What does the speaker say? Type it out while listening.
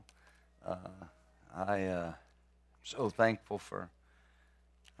I'm so thankful for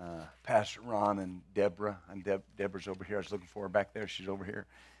Pastor Ron and Deborah. And Deborah's over here. I was looking for her back there. She's over here.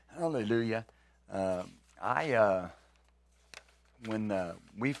 Hallelujah. Uh, when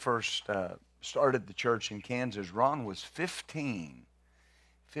we first started the church in Kansas, Ron was 15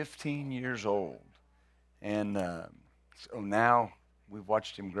 years old. And so now we've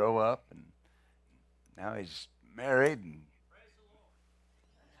watched him grow up, and now he's married and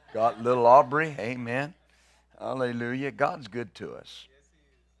got little Aubrey. Amen. Hallelujah. God's good to us.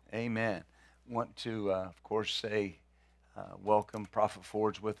 Amen. Want to, of course, say welcome. Prophet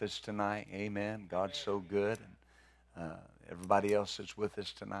Ford's with us tonight. Amen. God's so good. And everybody else that's with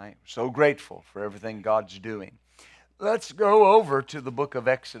us tonight. So grateful for everything God's doing. Let's go over to the book of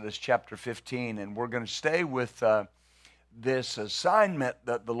Exodus chapter 15, and we're going to stay with this assignment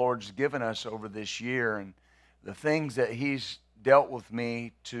that the Lord's given us over this year and the things that He's dealt with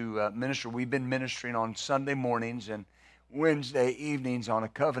me to minister. We've been ministering on Sunday mornings and Wednesday evenings on a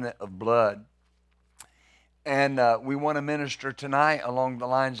covenant of blood. And we want to minister tonight along the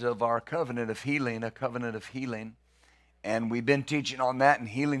lines of our covenant of healing, a covenant of healing. And we've been teaching on that in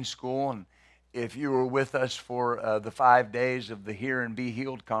healing school. And if you were with us for the 5 days of the Hear and Be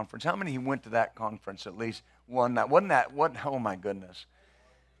Healed conference, how many went to that conference? At least one night. Oh my goodness.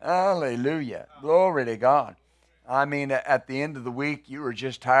 Hallelujah. Glory to God. I mean, at the end of the week, you were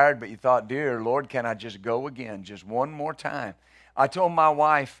just tired, but you thought, dear Lord, can I just go again, just one more time? I told my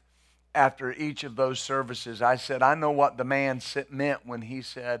wife after each of those services, I said, I know what the man meant when he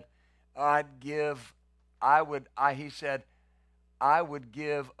said, I would give $1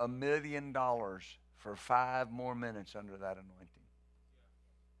 million for 5 more minutes under that anointing.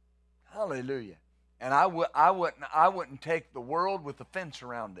 Hallelujah. And I wouldn't take the world with a fence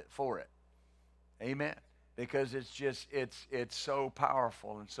around it for it. Amen. Because it's so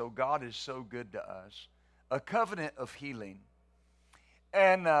powerful, and so God is so good to us. A covenant of healing.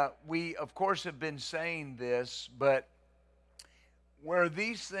 And we, of course, have been saying this, but where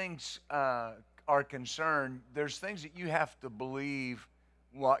these things are concerned, there's things that you have to believe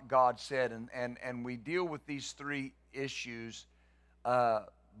what God said, and we deal with these 3 issues.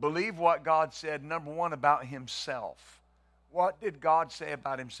 Believe what God said, number 1, about Himself. What did God say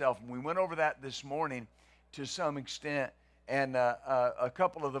about Himself? And we went over that this morning to some extent, and a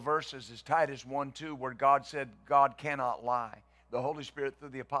couple of the verses is Titus 1:2, where God said God cannot lie. The Holy Spirit through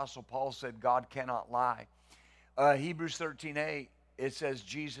the Apostle Paul said God cannot lie. Hebrews 13:8, it says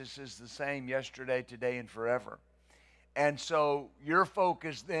Jesus is the same yesterday, today, and forever. And so your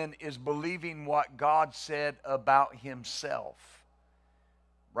focus then is believing what God said about Himself,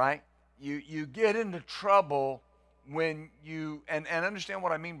 right? You get into trouble when you, and understand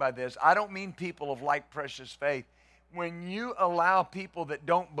what I mean by this. I don't mean people of like precious faith. When you allow people that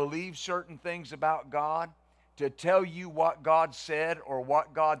don't believe certain things about God to tell you what God said or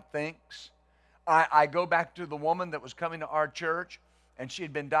what God thinks. I go back to the woman that was coming to our church, and she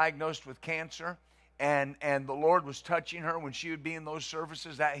had been diagnosed with cancer, and the Lord was touching her. When she would be in those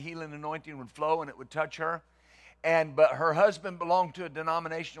services, that healing anointing would flow and it would touch her. But her husband belonged to a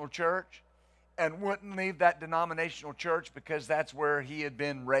denominational church and wouldn't leave that denominational church because that's where he had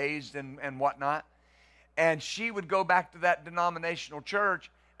been raised and whatnot. And she would go back to that denominational church,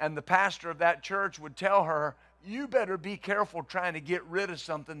 and the pastor of that church would tell her, you better be careful trying to get rid of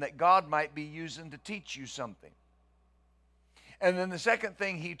something that God might be using to teach you something. And then the second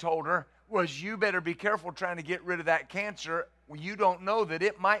thing he told her was, you better be careful trying to get rid of that cancer. You don't know that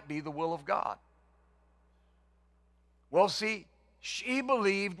it might be the will of God. Well, see, she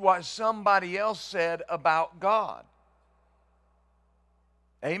believed what somebody else said about God.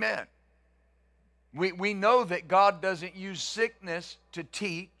 Amen. We know that God doesn't use sickness to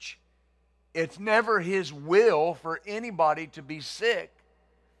teach. It's never His will for anybody to be sick.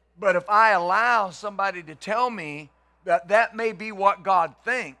 But if I allow somebody to tell me that that may be what God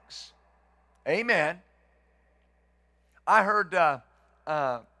thinks, amen. I heard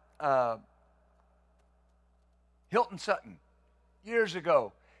Hilton Sutton years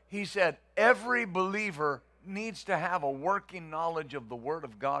ago. He said, every believer needs to have a working knowledge of the Word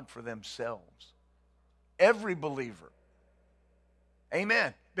of God for themselves. Every believer.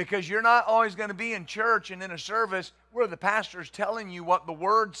 Amen. Because you're not always going to be in church and in a service where the pastor's telling you what the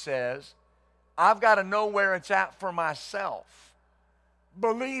Word says. I've got to know where it's at for myself.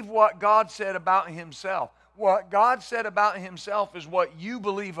 Believe what God said about Himself. What God said about Himself is what you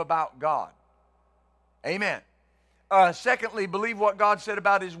believe about God. Amen. Secondly, believe what God said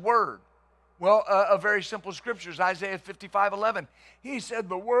about His Word. Well, a very simple scripture is Isaiah 55:11. He said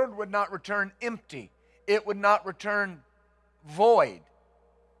the Word would not return empty. It would not return void.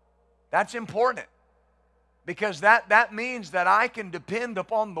 That's important. Because that means that I can depend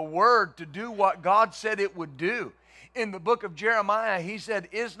upon the Word to do what God said it would do. In the book of Jeremiah, he said,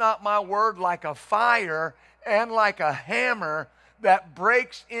 "Is not my word like a fire and like a hammer that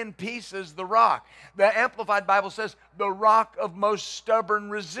breaks in pieces the rock?" The Amplified Bible says, "the rock of most stubborn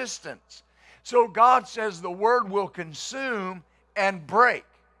resistance." So God says the Word will consume and break.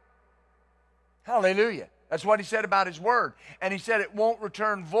 Hallelujah. That's what he said about his Word. And he said it won't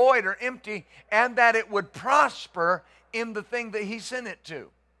return void or empty, and that it would prosper in the thing that he sent it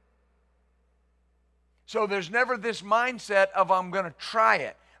to. So there's never this mindset of, I'm going to try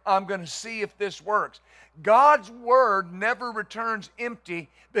it. I'm going to see if this works. God's Word never returns empty,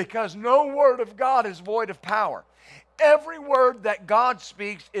 because no word of God is void of power. Every word that God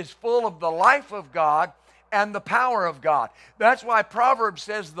speaks is full of the life of God and the power of God. That's why Proverbs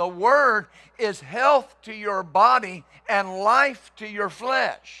says the Word is health to your body and life to your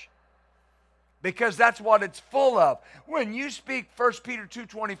flesh. Because that's what it's full of. When you speak 1 Peter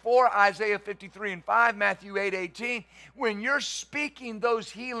 2:24, Isaiah 53:5, Matthew 8:18, when you're speaking those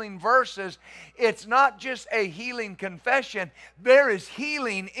healing verses, it's not just a healing confession. There is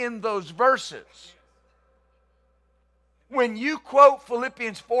healing in those verses. When you quote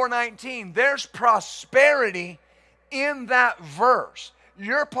Philippians 4:19, there's prosperity in that verse.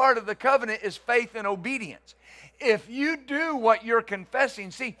 Your part of the covenant is faith and obedience. If you do what you're confessing,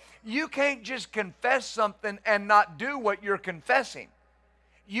 see, you can't just confess something and not do what you're confessing.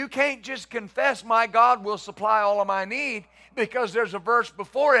 You can't just confess, "My God will supply all of my need," because there's a verse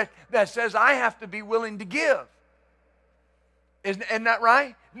before it that says I have to be willing to give. Isn't that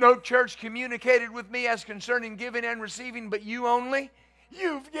right? "No church communicated with me as concerning giving and receiving, but you only.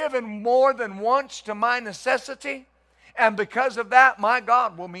 You've given more than once to my necessity. And because of that, my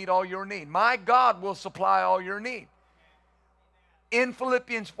God will meet all your need. My God will supply all your need." In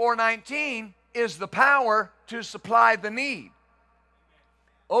Philippians 4:19 is the power to supply the need.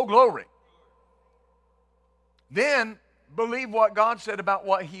 Oh, glory. Then believe what God said about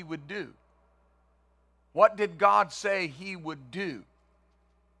what he would do. What did God say he would do?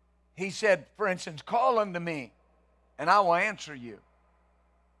 He said, for instance, "Call unto me, and I will answer you.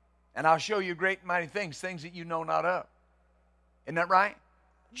 And I'll show you great and mighty things that you know not of." Isn't that right?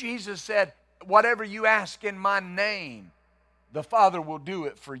 Jesus said, "Whatever you ask in my name, the Father will do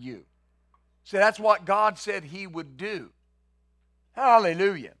it for you." So that's what God said he would do.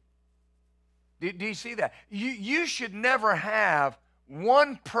 Hallelujah. Do you see that? You should never have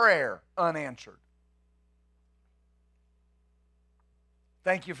one prayer unanswered.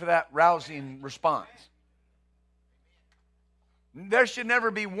 Thank you for that rousing response. There should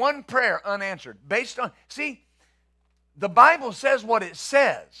never be one prayer unanswered. See, the Bible says what it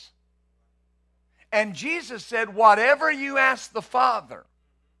says. And Jesus said, "Whatever you ask the Father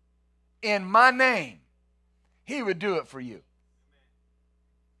in my name, he would do it for you."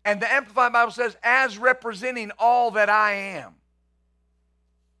 And the Amplified Bible says, "as representing all that I am."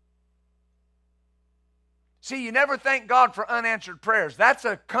 See, you never thank God for unanswered prayers. That's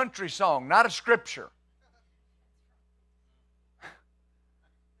a country song, not a scripture.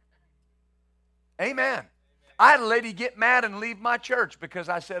 Amen. I had a lady get mad and leave my church because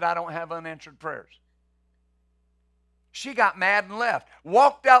I said I don't have unanswered prayers. She got mad and left.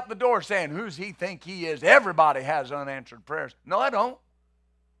 Walked out the door saying, "Who's he think he is? Everybody has unanswered prayers." No, I don't.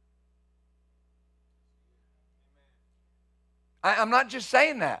 I'm not just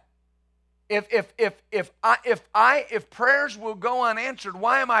saying that. If prayers will go unanswered,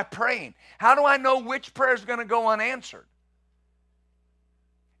 why am I praying? How do I know which prayer is going to go unanswered?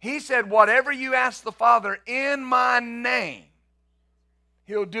 He said, "Whatever you ask the Father in my name,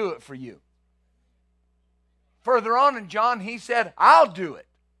 he'll do it for you." Further on in John, he said, "I'll do it.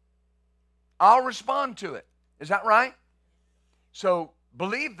 I'll respond to it." Is that right? So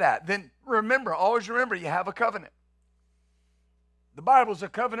believe that. Then remember, always remember, you have a covenant. The Bible's a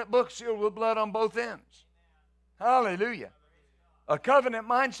covenant book sealed with blood on both ends. Hallelujah. A covenant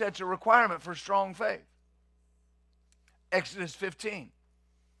mindset's a requirement for strong faith. Exodus 15.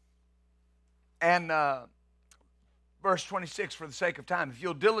 And verse 26, for the sake of time. "If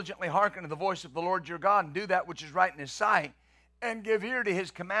you'll diligently hearken to the voice of the Lord your God and do that which is right in his sight, and give ear to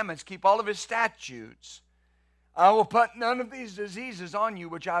his commandments, keep all of his statutes, I will put none of these diseases on you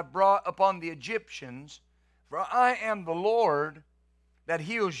which I brought upon the Egyptians, for I am the Lord that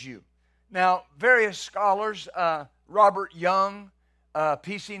heals you." Now, various scholars, Robert Young,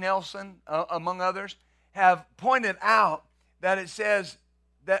 P.C. Nelson, among others, have pointed out that it says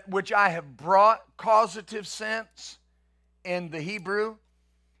that which I have brought, causative sense in the Hebrew,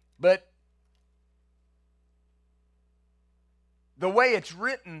 but the way it's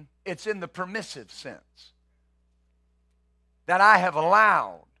written, it's in the permissive sense. that I have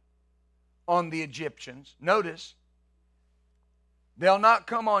allowed on the Egyptians, notice, they'll not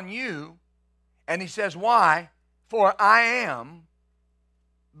come on you. And he says, why? For I am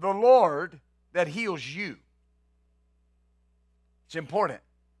the Lord that heals you. It's important.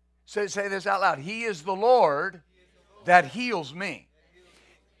 Say this out loud. He is the Lord that heals me.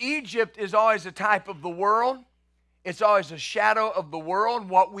 Egypt is always a type of the world. It's always a shadow of the world,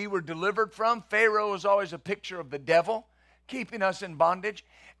 what we were delivered from. Pharaoh is always a picture of the devil, keeping us in bondage.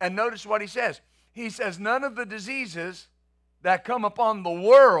 And notice what he says. He says, none of the diseases that come upon the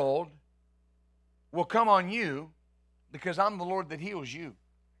world will come on you, because I'm the Lord that heals you.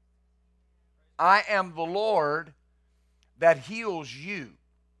 I am the Lord that heals you.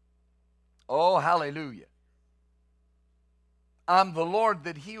 Oh, hallelujah. I'm the Lord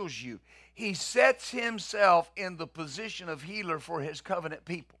that heals you. He sets himself in the position of healer for his covenant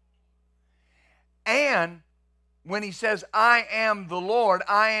people. And when he says, I am the Lord,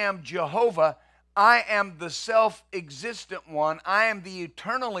 I am Jehovah, I am the self-existent one, I am the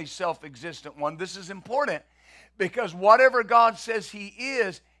eternally self-existent one. This is important because whatever God says he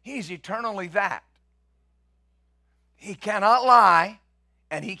is, he's eternally that. He cannot lie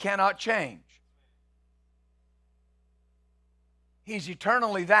and he cannot change. He's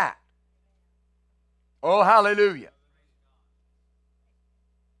eternally that. Oh, hallelujah.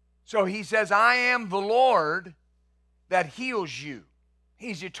 So he says, I am the Lord that heals you.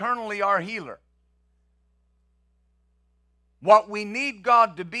 He's eternally our healer. What we need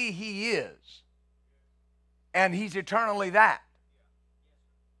God to be, he is. And he's eternally that.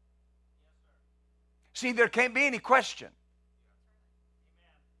 See, there can't be any question.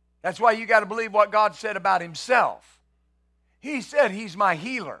 That's why you got to believe what God said about himself. He said he's my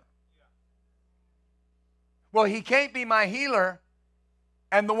healer. Well, he can't be my healer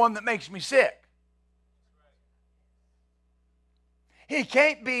and the one that makes me sick. He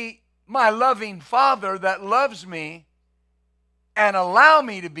can't be my loving Father that loves me and allow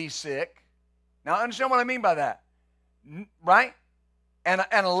me to be sick. Now, understand what I mean by that, right? And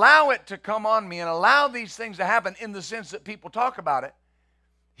allow it to come on me and allow these things to happen in the sense that people talk about it.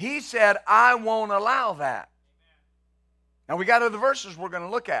 He said, I won't allow that. Now, we got other verses we're going to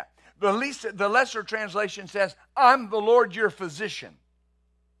look at. The lesser translation says, I'm the Lord your physician.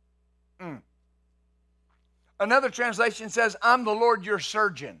 Another translation says, I'm the Lord your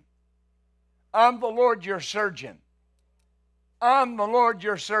surgeon. I'm the Lord your surgeon. I'm the Lord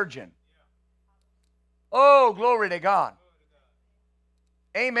your surgeon. Oh, glory to God.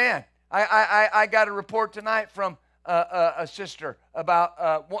 Amen. I got a report tonight from a sister about,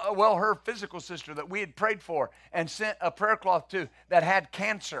 her physical sister that we had prayed for and sent a prayer cloth to that had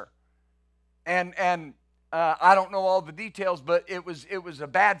cancer. And I don't know all the details, but it was a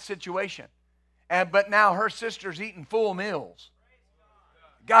bad situation. But now her sister's eating full meals.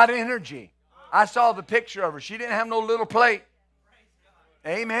 Got energy. I saw the picture of her. She didn't have no little plate.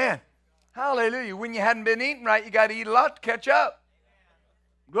 Amen. Hallelujah. When you hadn't been eating right, you got to eat a lot to catch up.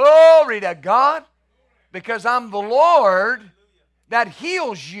 Glory to God. Because I'm the Lord that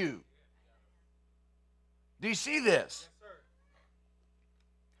heals you. Do you see this?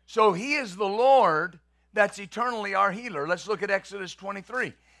 So he is the Lord that's eternally our healer. Let's look at Exodus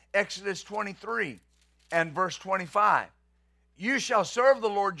 23. Exodus 23 and verse 25. You shall serve the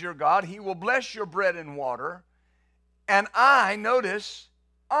Lord your God. He will bless your bread and water. And notice,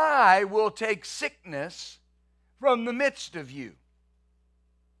 I will take sickness from the midst of you.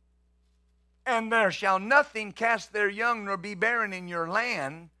 And there shall nothing cast their young nor be barren in your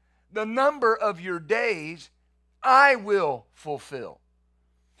land. The number of your days I will fulfill.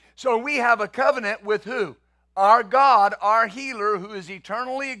 So we have a covenant with who? Our God, our healer, who is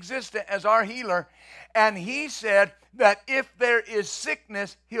eternally existent as our healer. And he said that if there is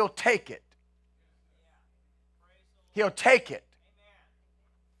sickness, he'll take it. He'll take it.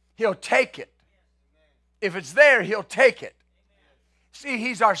 He'll take it. If it's there, he'll take it. See,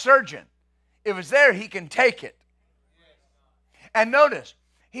 he's our surgeon. If it's there, he can take it. And notice,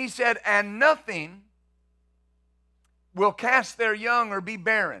 he said, and nothing will cast their young or be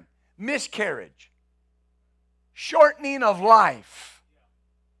barren. Miscarriage. Shortening of life.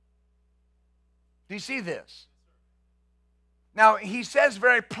 Do you see this? Now, he says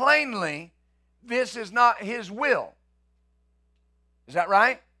very plainly, this is not his will. Is that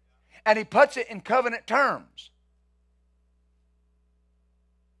right? And he puts it in covenant terms.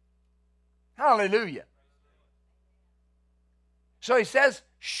 Hallelujah. So he says,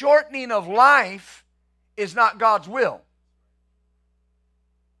 shortening of life is not God's will.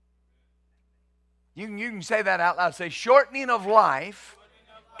 You can say that out loud. Say, shortening of life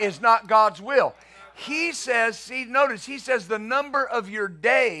is not God's will. He says, see, notice, he says, the number of your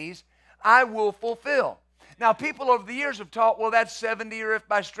days I will fulfill. Now, people over the years have taught, well, that's 70, or if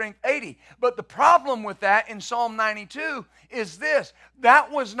by strength, 80. But the problem with that in Psalm 92 is this.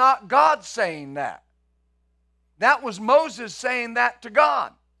 That was not God saying that. That was Moses saying that to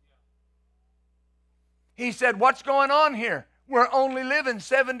God. He said, what's going on here? We're only living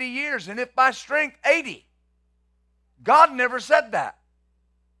 70 years, and if by strength, 80. God never said that.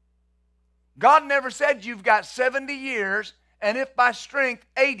 God never said you've got 70 years, and if by strength,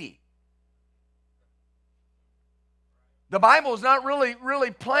 80. The Bible is not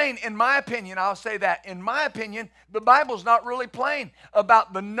really plain, in my opinion. I'll say that. In my opinion, the Bible is not really plain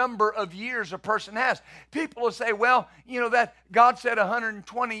about the number of years a person has. People will say, well, you know, that God said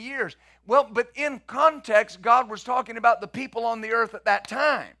 120 years. Well, but in context, God was talking about the people on the earth at that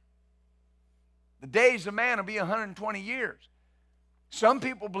time. The days of man will be 120 years. Some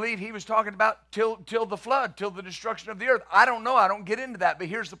people believe he was talking about till the flood, till the destruction of the earth. I don't know. I don't get into that. But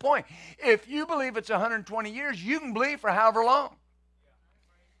here's the point. If you believe it's 120 years, you can believe for however long.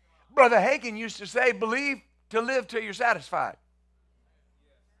 Brother Hagin used to say, believe to live till you're satisfied.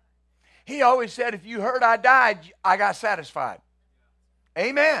 He always said, if you heard I died, I got satisfied.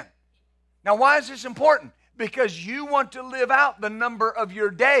 Amen. Now, why is this important? Because you want to live out the number of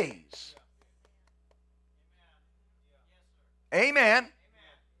your days. Amen.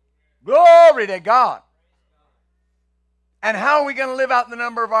 Glory to God. And how are we going to live out the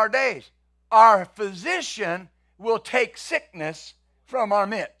number of our days? Our physician will take sickness from our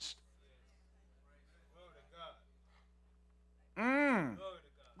midst.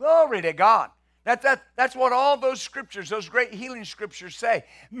 Glory to God. That's what all those scriptures, those great healing scriptures say.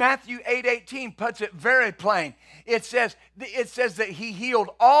 Matthew 8:18 puts it very plain. It says that he healed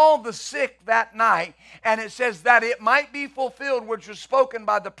all the sick that night, and it says that it might be fulfilled, which was spoken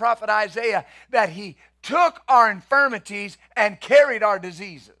by the prophet Isaiah, that he took our infirmities and carried our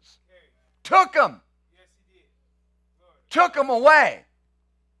diseases. Took them. Took them away.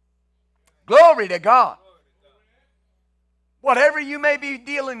 Glory to God. Whatever you may be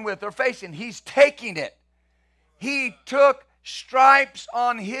dealing with or facing, he's taking it. He took stripes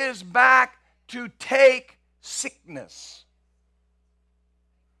on his back to take sickness.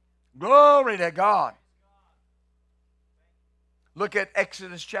 Glory to God. Look at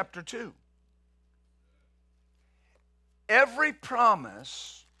Exodus chapter 2. Every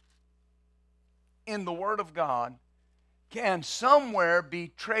promise in the Word of God can somewhere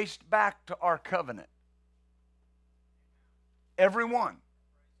be traced back to our covenant. Every one.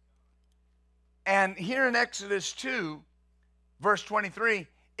 And here in Exodus 2, verse 23,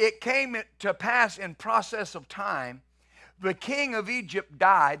 it came to pass in process of time, the king of Egypt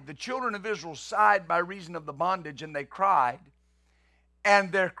died, the children of Israel sighed by reason of the bondage, and they cried.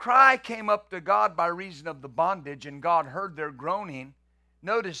 And their cry came up to God by reason of the bondage, and God heard their groaning.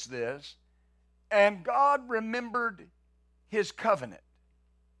 Notice this. And God remembered his covenant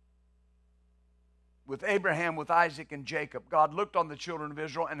with Abraham, with Isaac, and Jacob. God looked on the children of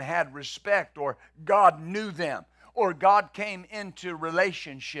Israel and had respect, or God knew them, or God came into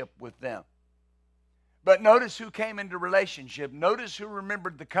relationship with them. But notice who came into relationship. Notice who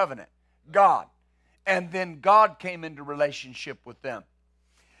remembered the covenant. God. And then God came into relationship with them.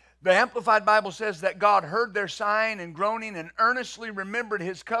 The Amplified Bible says that God heard their sighing and groaning and earnestly remembered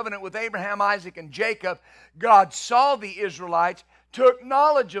his covenant with Abraham, Isaac, and Jacob. God saw the Israelites, took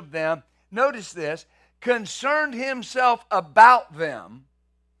knowledge of them. Notice this. Concerned himself about them,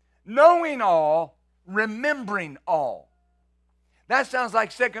 knowing all, remembering all. That sounds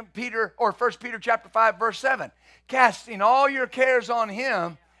like 2 Peter or 1 Peter chapter 5 verse 7. Casting all your cares on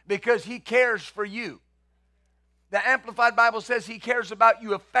him because he cares for you. The Amplified Bible says he cares about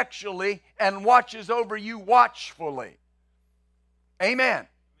you effectually and watches over you watchfully. Amen.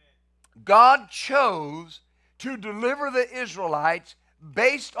 God chose to deliver the Israelites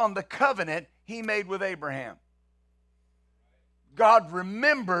based on the covenant he made with Abraham. God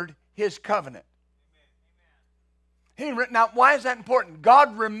remembered his covenant. Now, why is that important?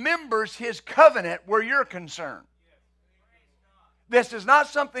 God remembers his covenant where you're concerned. This is not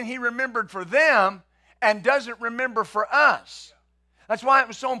something he remembered for them and doesn't remember for us. That's why it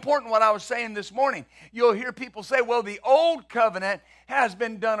was so important what I was saying this morning. You'll hear people say, well, the old covenant has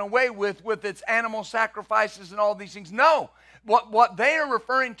been done away with its animal sacrifices and all these things. No. What they are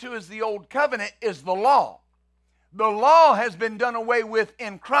referring to as the old covenant is the law. The law has been done away with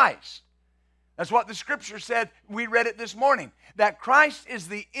in Christ. That's what the scripture said. We read it this morning. That Christ is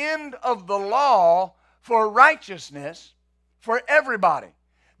the end of the law for righteousness for everybody.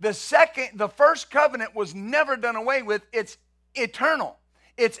 The first covenant was never done away with. It's eternal.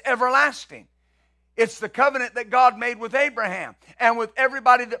 It's everlasting. It's the covenant that God made with Abraham and with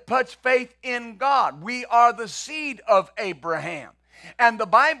everybody that puts faith in God. We are the seed of Abraham. And the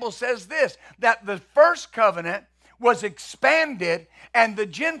Bible says this, that the first covenant was expanded and the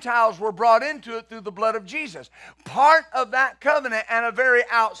Gentiles were brought into it through the blood of Jesus. Part of that covenant, and a very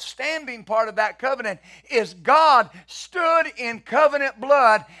outstanding part of that covenant, is God stood in covenant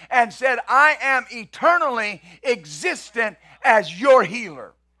blood and said, I am eternally existent as your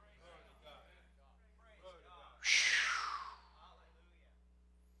healer.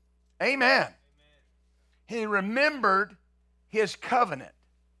 Amen. He remembered his covenant.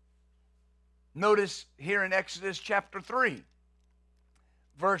 Notice here in Exodus chapter 3,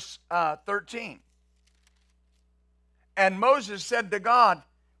 verse 13. And Moses said to God,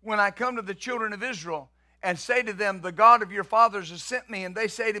 when I come to the children of Israel and say to them, the God of your fathers has sent me, and they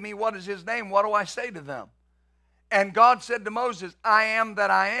say to me, what is his name? What do I say to them? And God said to Moses, I am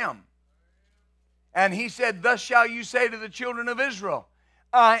that I am. And he said, thus shall you say to the children of Israel,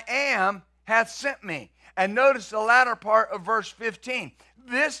 I am hath sent me. And notice the latter part of verse 15.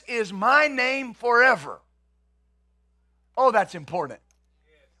 This is my name forever. Oh, that's important.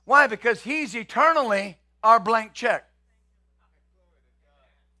 Why? Because he's eternally our blank check.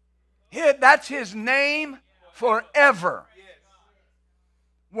 That's his name forever.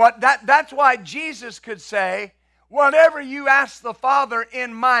 That's why Jesus could say, whatever you ask the Father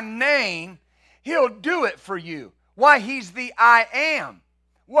in my name, he'll do it for you. Why? He's the I am.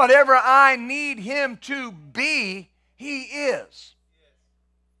 Whatever I need him to be, he is.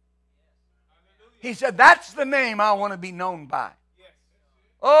 He said, that's the name I want to be known by.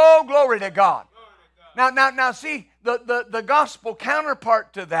 Oh, glory to God. Now see, the gospel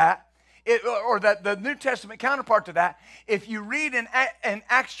counterpart to that, the New Testament counterpart to that, if you read in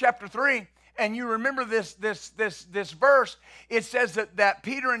Acts chapter 3, and you remember this verse, it says that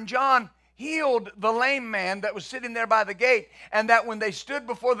Peter and John healed the lame man that was sitting there by the gate, and that when they stood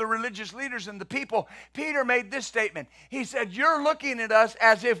before the religious leaders and the people, Peter made this statement. He said, you're looking at us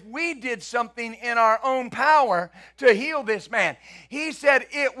as if we did something in our own power to heal this man. He said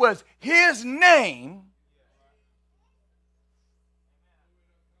it was his name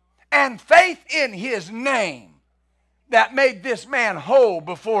and faith in his name that made this man whole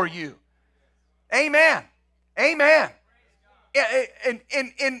before you. Amen. Amen. In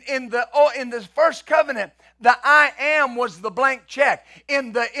the first covenant, the I am was the blank check.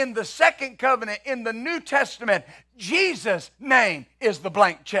 In the second covenant, in the New Testament, Jesus' name is the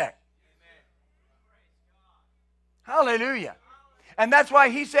blank check. Hallelujah. And that's why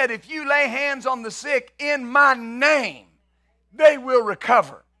he said, if you lay hands on the sick in my name, they will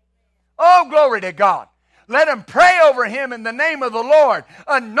recover. Oh, glory to God. Let him pray over him in the name of the Lord,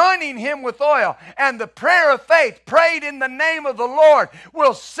 anointing him with oil. And the prayer of faith prayed in the name of the Lord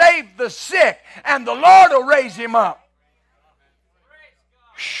will save the sick, and the Lord will raise him up.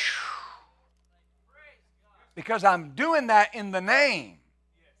 Because I'm doing that in the name.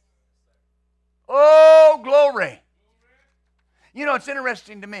 Oh, glory. You know, it's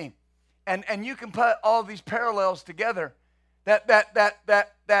interesting to me, and you can put all these parallels together,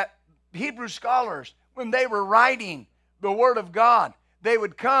 that Hebrew scholars, when they were writing the Word of God, they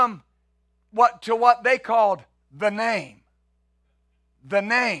would come to what they called the name. The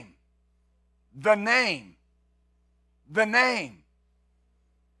name. The name. The name.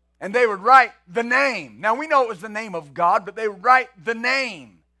 And they would write the name. Now we know it was the name of God, but they would write the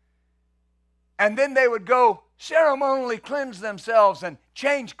name. And then they would go ceremonially cleanse themselves and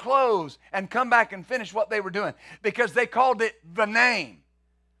change clothes and come back and finish what they were doing, because they called it the name.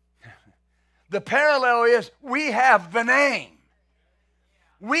 The parallel is we have the name.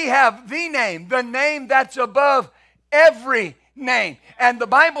 We have the name that's above every name. And the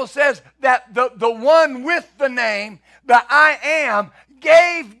Bible says that the one with the name, the I am,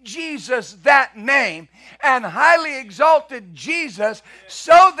 gave Jesus that name and highly exalted Jesus,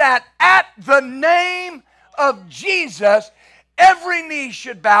 so that at the name of Jesus, every knee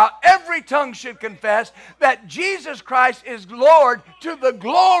should bow, every tongue should confess that Jesus Christ is Lord, to the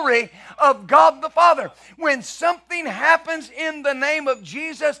glory of God the Father. When something happens in the name of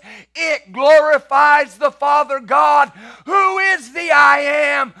Jesus, it glorifies the Father God, who is the I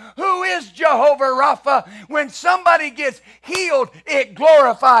am, who is Jehovah Rapha. When somebody gets healed, it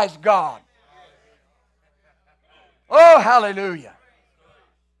glorifies God. Oh, hallelujah.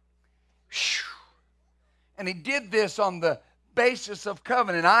 And he did this on the basis of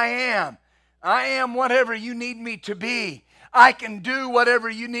covenant. I am whatever you need me to be. I can do whatever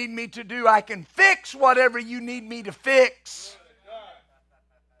you need me to do. I can fix whatever you need me to fix,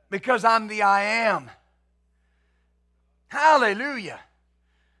 because I'm the I am. Hallelujah.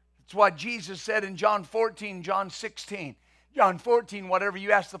 That's why Jesus said in John 14, John 16, John 14, whatever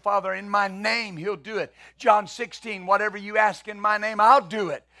you ask the Father in my name, He'll do it. John 16, whatever you ask in my name, I'll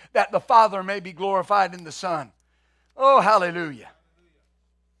do it, that the Father may be glorified in the Son. Oh, hallelujah.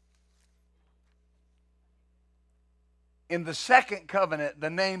 In the second covenant, the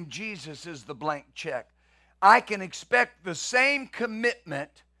name Jesus is the blank check. I can expect the same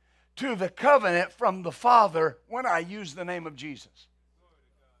commitment to the covenant from the Father when I use the name of Jesus.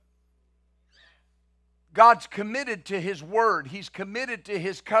 God's committed to His word. He's committed to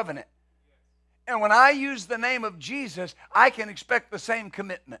His covenant. And when I use the name of Jesus, I can expect the same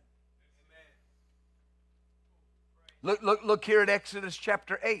commitment. Look here at Exodus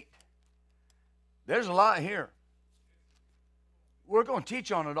chapter 8. There's a lot here. We're going to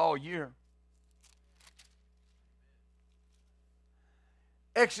teach on it all year.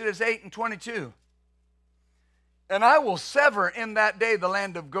 Exodus 8 and 22. And I will sever in that day the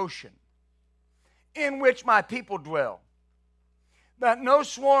land of Goshen, in which my people dwell, that no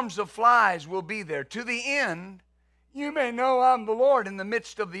swarms of flies will be there, to the end you may know I'm the Lord in the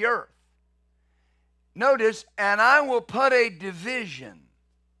midst of the earth. Notice, and I will put a division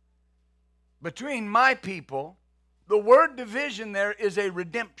between my people. The word division there is a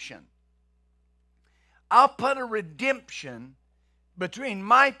redemption. I'll put a redemption between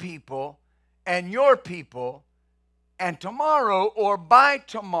my people and your people, and tomorrow or by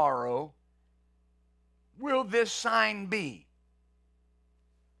tomorrow will this sign be.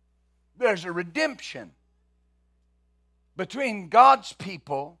 There's a redemption between God's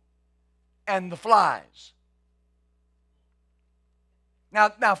people and the flies.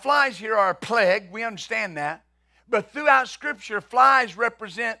 Now flies here are a plague. We understand that. But throughout Scripture, flies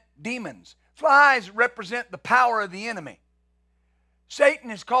represent demons. Flies represent the power of the enemy.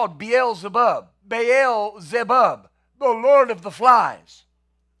 Satan is called Beelzebub, the Lord of the flies.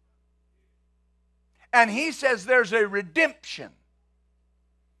 And he says there's a redemption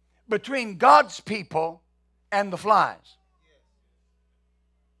between God's people and the flies.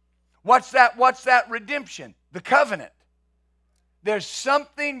 What's that redemption? The covenant. There's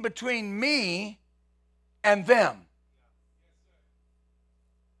something between me and them.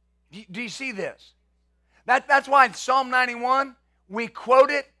 Do you see this? That's why in Psalm 91, we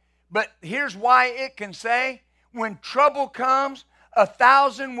quote it, but here's why it can say, when trouble comes,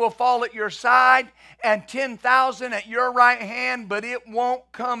 1,000 will fall at your side and 10,000 at your right hand, but it won't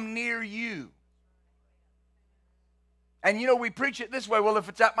come near you. And you know, we preach it this way, well, if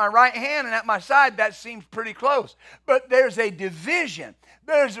it's at my right hand and at my side, that seems pretty close. But there's a division.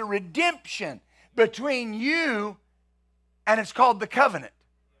 There's a redemption between you, and it's called the covenant.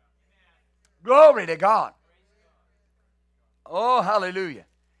 Glory to God. Oh, hallelujah.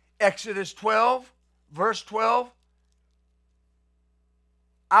 Exodus 12, verse 12.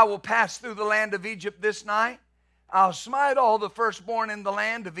 I will pass through the land of Egypt this night. I'll smite all the firstborn in the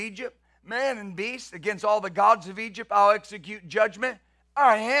land of Egypt, man and beast. Against all the gods of Egypt I'll execute judgment.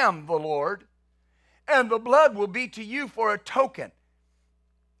 I am the Lord. And the blood will be to you for a token,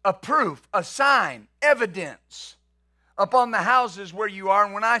 a proof, a sign, evidence upon the houses where you are.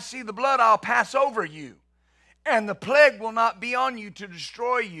 And when I see the blood, I'll pass over you. And the plague will not be on you to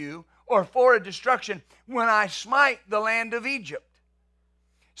destroy you or for a destruction when I smite the land of Egypt.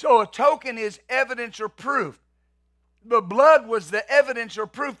 So a token is evidence or proof. The blood was the evidence or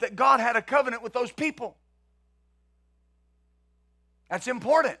proof that God had a covenant with those people. That's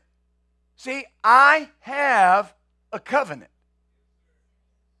important. See, I have a covenant.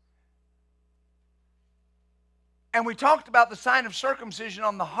 And we talked about the sign of circumcision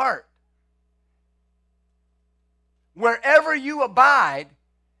on the heart. Wherever you abide,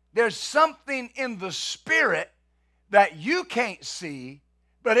 there's something in the spirit that you can't see,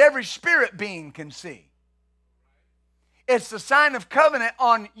 but every spirit being can see. It's the sign of covenant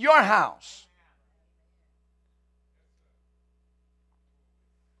on your house.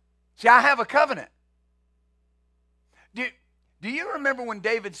 See, I have a covenant. Do you remember when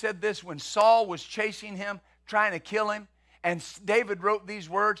David said this when Saul was chasing him, trying to kill him? And David wrote these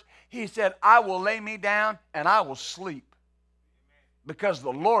words. He said, I will lay me down and I will sleep because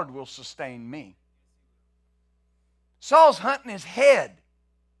the Lord will sustain me. Saul's hunting his head,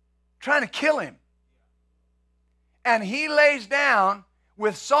 trying to kill him. And he lays down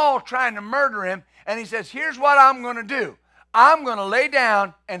with Saul trying to murder him. And he says, here's what I'm going to do. I'm going to lay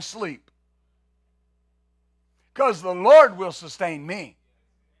down and sleep because the Lord will sustain me.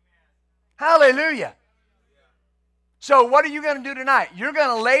 Hallelujah. So what are you going to do tonight? You're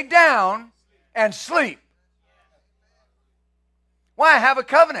going to lay down and sleep. Why? I have a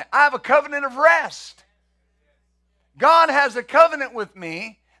covenant. I have a covenant of rest. God has a covenant with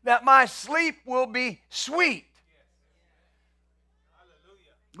me that my sleep will be sweet.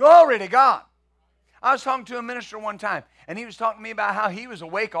 Glory to God. I was talking to a minister one time, and he was talking to me about how he was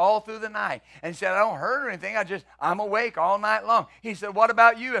awake all through the night. And he said, I don't hurt or anything. I'm awake all night long. He said, what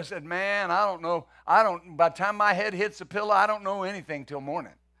about you? I said, man, I don't know. By the time my head hits the pillow, I don't know anything till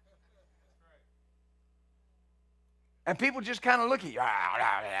morning. And people just kind of look at you.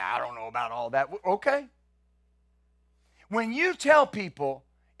 I don't know about all that. Okay. When you tell people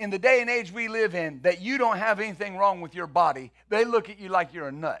in the day and age we live in that you don't have anything wrong with your body, they look at you like you're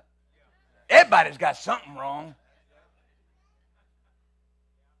a nut. Everybody's got something wrong.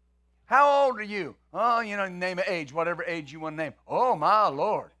 How old are you? Oh, name an age, whatever age you want to name. Oh, my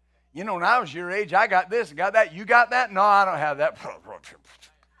Lord. When I was your age, I got this and got that. You got that? No, I don't have that.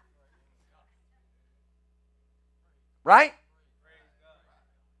 Right?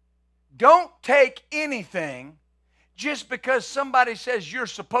 Don't take anything just because somebody says you're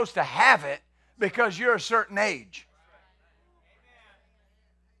supposed to have it because you're a certain age.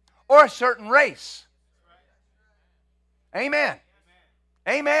 Or a certain race. Amen.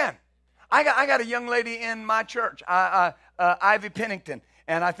 Amen. I got a young lady in my church, Ivy Pennington,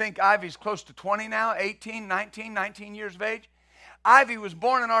 and I think Ivy's close to 20 now, 18, 19 years of age. Ivy was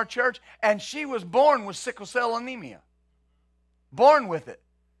born in our church, and she was born with sickle cell anemia. Born with it.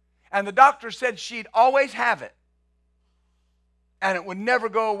 And the doctor said she'd always have it, and it would never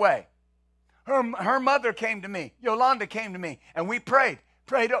go away. Her mother came to me, Yolanda came to me, and we prayed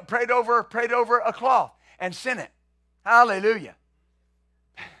over a cloth and sent it. Hallelujah.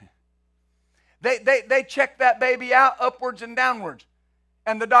 They checked that baby out upwards and downwards.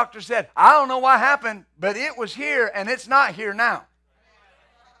 And the doctor said, I don't know what happened, but it was here and it's not here now.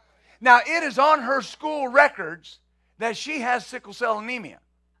 Now, it is on her school records that she has sickle cell anemia.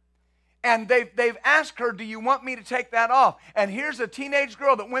 And they've asked her, do you want me to take that off? And here's a teenage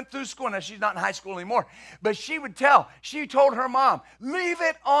girl that went through school. Now, she's not in high school anymore. But she told her mom, leave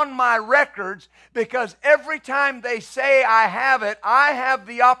it on my records because every time they say I have it, I have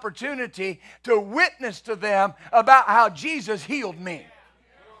the opportunity to witness to them about how Jesus healed me.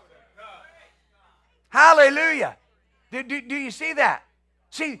 Hallelujah. Do you see that?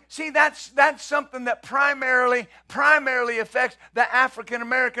 See, that's something that primarily affects the African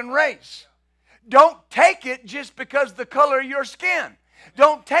American race. Don't take it just because the color of your skin.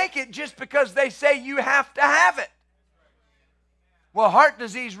 Don't take it just because they say you have to have it. Well, heart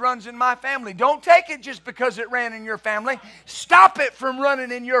disease runs in my family. Don't take it just because it ran in your family. Stop it from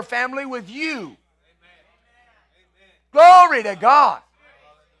running in your family with you. Glory to God.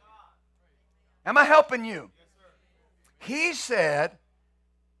 Am I helping you? He said,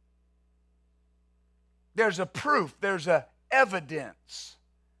 there's a proof, there's a evidence.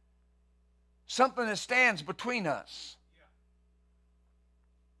 Something that stands between us.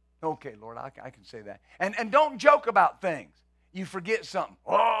 Okay, Lord, I can say that. And don't joke about things. You forget something.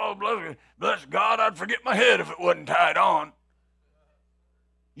 Oh, bless God, I'd forget my head if it wasn't tied on.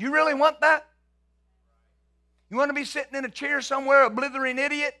 You really want that? You want to be sitting in a chair somewhere, a blithering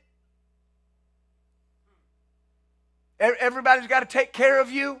idiot? Everybody's got to take care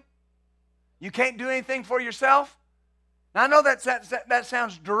of you? You can't do anything for yourself? Now, I know that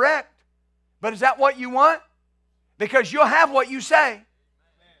sounds direct, but is that what you want? Because you'll have what you say.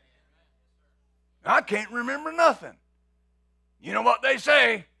 I can't remember nothing. You know what they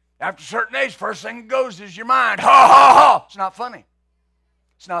say? After a certain age, first thing that goes is your mind. Ha, ha, ha. It's not funny.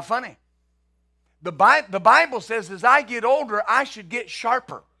 It's not funny. The Bible says as I get older, I should get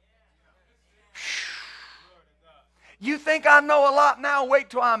sharper. You think I know a lot now?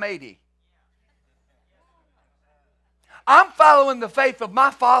 Wait till I'm 80. I'm following the faith of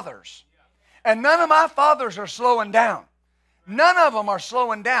my fathers. And none of my fathers are slowing down. None of them are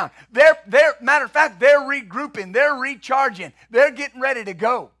slowing down. Matter of fact, they're regrouping. They're recharging. They're getting ready to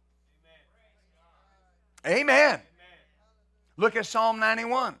go. Amen. Look at Psalm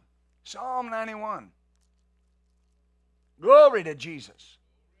 91. Psalm 91. Glory to Jesus.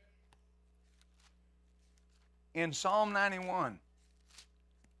 In Psalm 91,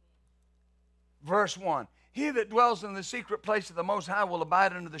 verse 1. He that dwells in the secret place of the Most High will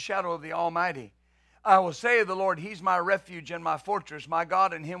abide under the shadow of the Almighty. I will say of the Lord, He's my refuge and my fortress, my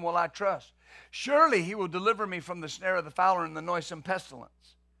God, in Him will I trust. Surely He will deliver me from the snare of the fowler and the noisome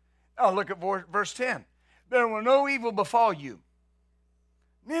pestilence. Now look at verse 10. There will no evil befall you,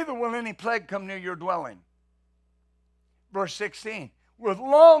 neither will any plague come near your dwelling. Verse 16. With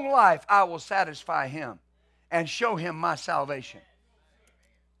long life I will satisfy him and show him my salvation.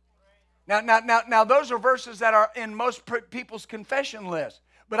 Now, those are verses that are in most people's confession list.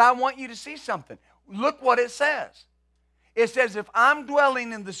 But I want you to see something. Look what it says. It says, if I'm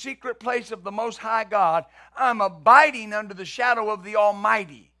dwelling in the secret place of the Most High God, I'm abiding under the shadow of the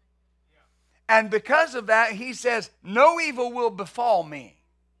Almighty. And because of that, he says, no evil will befall me.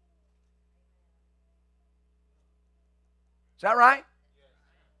 Is that right?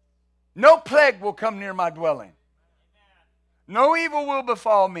 No plague will come near my dwelling. No evil will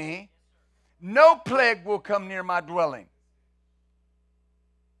befall me. No plague will come near my dwelling.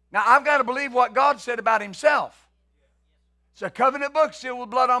 Now, I've got to believe what God said about himself. It's a covenant book sealed with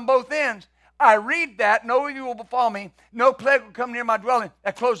blood on both ends. I read that, no evil will befall me, no plague will come near my dwelling.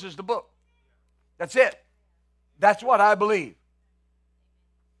 That closes the book. That's it. That's what I believe.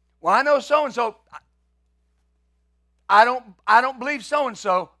 Well, I know so-and-so. I don't believe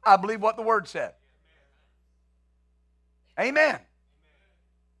so-and-so. I believe what the Word said. Amen.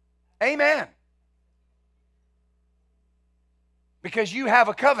 Amen. Because you have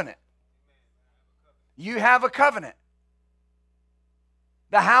a covenant. You have a covenant.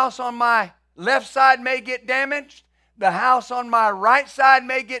 The house on my left side may get damaged. The house on my right side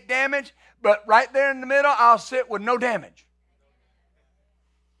may get damaged. But right there in the middle, I'll sit with no damage.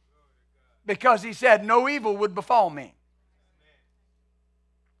 Because he said no evil would befall me.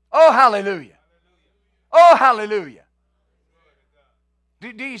 Oh, hallelujah. Oh, hallelujah.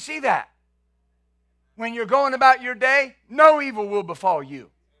 Do you see that? When you're going about your day, no evil will befall you.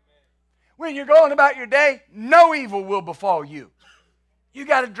 When you're going about your day, no evil will befall you. You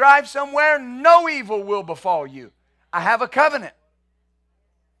got to drive somewhere, no evil will befall you. I have a covenant.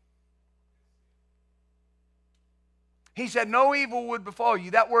 He said no evil would befall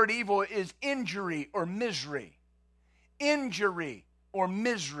you. That word evil is injury or misery. Injury or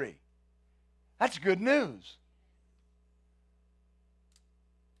misery. That's good news.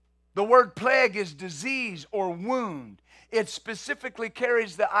 The word plague is disease or wound. It specifically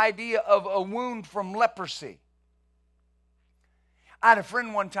carries the idea of a wound from leprosy. I had a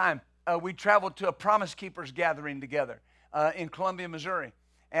friend one time, we traveled to a Promise Keepers gathering together in Columbia, Missouri.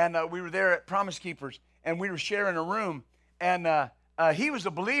 And we were there at Promise Keepers, and we were sharing a room. And he was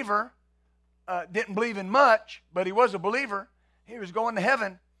a believer, didn't believe in much, but he was a believer. He was going to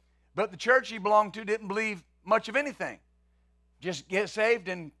heaven. But the church he belonged to didn't believe much of anything. Just get saved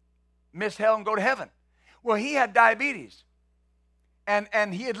and miss hell and go to heaven. Well, he had diabetes.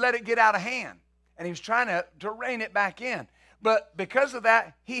 And he had let it get out of hand. And he was trying to rein it back in. But because of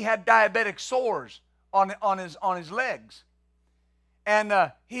that, he had diabetic sores on his legs.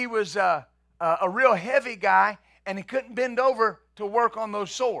 And he was a real heavy guy, and he couldn't bend over to work on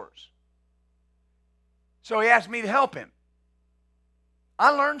those sores. So he asked me to help him. I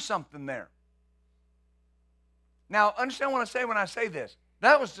learned something there. Now, understand what I say when I say this.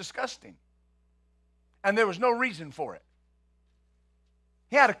 That was disgusting. And there was no reason for it.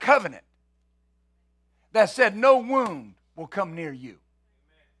 He had a covenant that said no wound will come near you.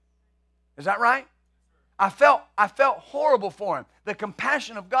 Is that right? I felt horrible for him. The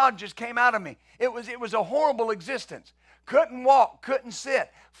compassion of God just came out of me. It was a horrible existence. Couldn't walk, couldn't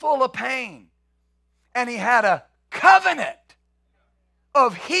sit, full of pain. And he had a covenant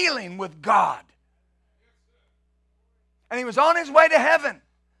of healing with God. And he was on his way to heaven.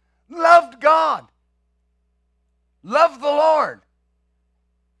 Loved God. Loved the Lord.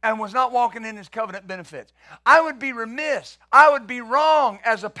 And was not walking in his covenant benefits. I would be remiss, I would be wrong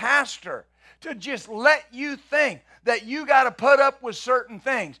as a pastor to just let you think that you got to put up with certain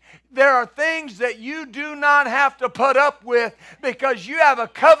things. There are things that you do not have to put up with because you have a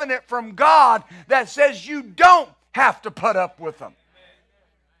covenant from God that says you don't have to put up with them.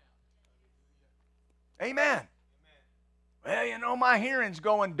 Amen. Well, you know, my hearing's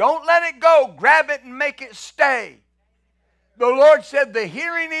going, don't let it go. Grab it and make it stay. The Lord said, the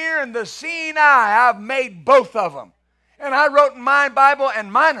hearing ear and the seeing eye, I've made both of them. And I wrote in my Bible,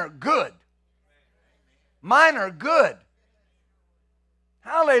 and mine are good. Mine are good.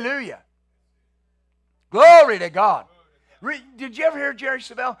 Hallelujah. Glory to God. Did you ever hear Jerry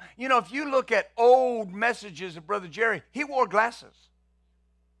Savelle? You know, if you look at old messages of Brother Jerry, he wore glasses.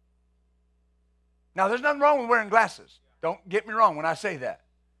 Now, there's nothing wrong with wearing glasses. Don't get me wrong when I say that.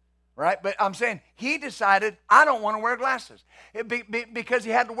 Right? But I'm saying he decided, I don't want to wear glasses. Because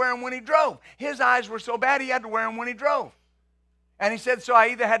he had to wear them when he drove. His eyes were so bad he had to wear them when he drove. And he said, so I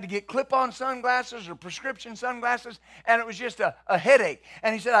either had to get clip-on sunglasses or prescription sunglasses, and it was just a headache.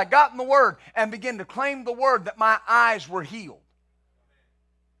 And he said, I got in the Word and began to claim the Word that my eyes were healed.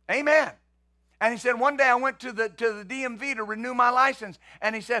 Amen. And he said, one day I went to the DMV to renew my license,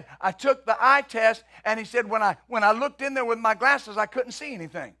 and he said, I took the eye test, and he said, when I looked in there with my glasses, I couldn't see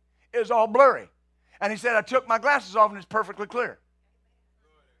anything. It was all blurry. And he said, I took my glasses off, and it's perfectly clear.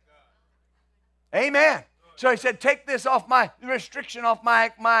 Amen. So he said, take this off my restriction, off my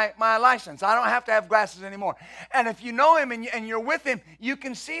license. I don't have to have glasses anymore. And if you know him and you're with him, you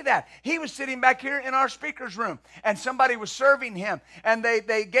can see that. He was sitting back here in our speaker's room, and somebody was serving him, and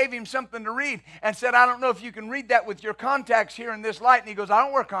they gave him something to read and said, I don't know if you can read that with your contacts here in this light. And he goes, I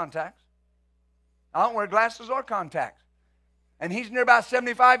don't wear contacts. I don't wear glasses or contacts. And he's near about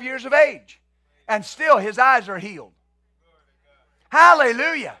 75 years of age. And still his eyes are healed.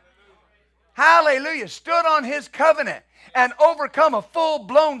 Hallelujah. Hallelujah. Stood on his covenant and overcome a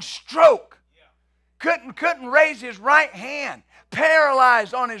full-blown stroke. Couldn't raise his right hand.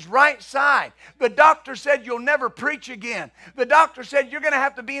 Paralyzed on his right side. The doctor said, you'll never preach again. The doctor said, you're going to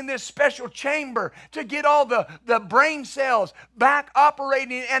have to be in this special chamber to get all the brain cells back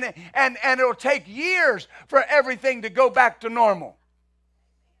operating, and it'll take years for everything to go back to normal.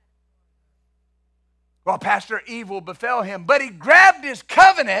 Well, Pastor, evil befell him, but he grabbed his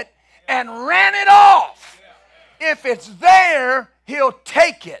covenant and ran it off. If it's there, he'll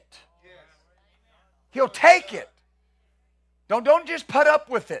take it. He'll take it. Don't just put up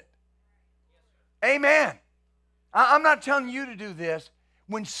with it. Amen. I'm not telling you to do this.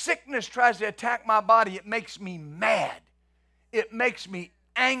 When sickness tries to attack my body, it makes me mad. It makes me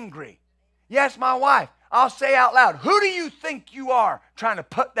angry. Yes, my wife, I'll say out loud, who do you think you are trying to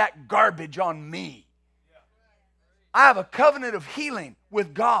put that garbage on me? I have a covenant of healing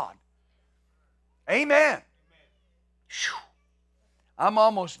with God. Amen. Whew. I'm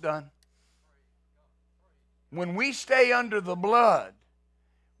almost done. When we stay under the blood,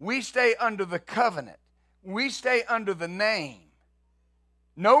 we stay under the covenant, we stay under the name,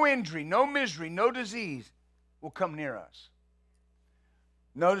 no injury, no misery, no disease will come near us.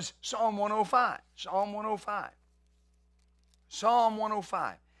 Notice Psalm 105. Psalm 105. Psalm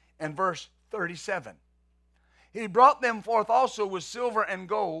 105 and verse 37. He brought them forth also with silver and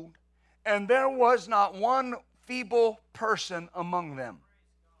gold, and there was not one feeble person among them.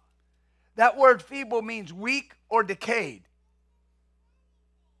 That word feeble means weak or decayed.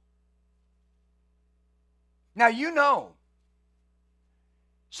 Now you know,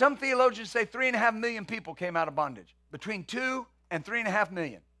 some theologians say 3.5 million people came out of bondage. Between 2 and 3.5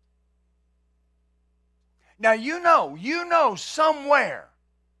 million. Now you know somewhere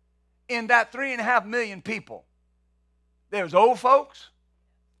in that 3.5 million people, there's old folks,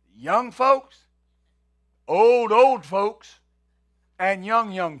 young folks, old folks, and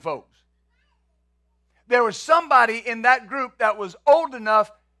young folks. There was somebody in that group that was old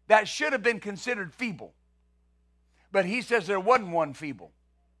enough that should have been considered feeble. But he says there wasn't one feeble.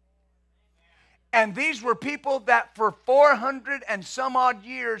 And these were people that for 400 and some odd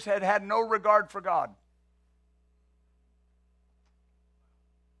years had had no regard for God.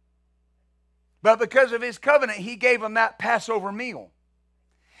 But because of his covenant, he gave them that Passover meal.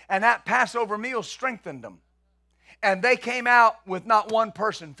 And that Passover meal strengthened them. And they came out with not one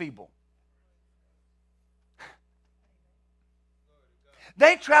person feeble.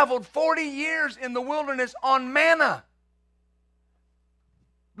 They traveled 40 years in the wilderness on manna.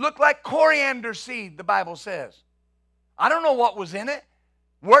 Looked like coriander seed, the Bible says. I don't know what was in it.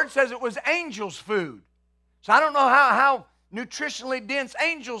 Word says it was angels' food. So I don't know how nutritionally dense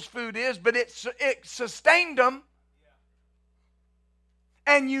angels' food is, but it sustained them.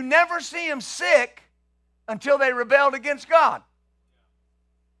 And you never see them sick until they rebelled against God.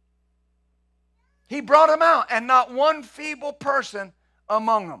 He brought them out, and not one feeble person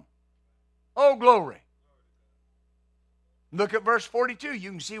among them. Oh, glory. Look at verse 42. You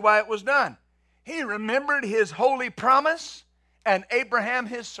can see why it was done. He remembered his holy promise and Abraham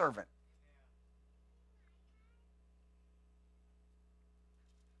his servant.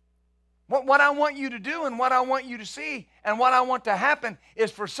 What I want you to do and what I want you to see and what I want to happen is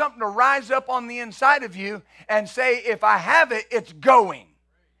for something to rise up on the inside of you and say, if I have it, it's going.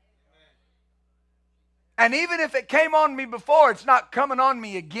 And even if it came on me before, it's not coming on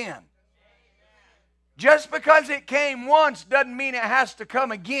me again. Just because it came once doesn't mean it has to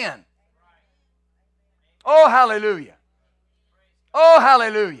come again. Oh, hallelujah. Oh,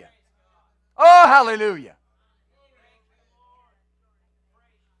 hallelujah. Oh, hallelujah.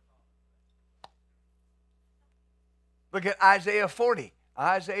 Look at Isaiah 40.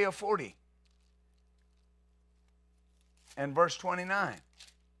 Isaiah 40 and verse 29.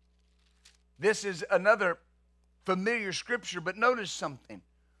 This is another familiar scripture, but notice something.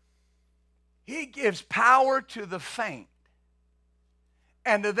 He gives power to the faint,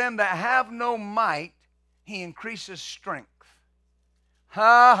 and to them that have no might, he increases strength.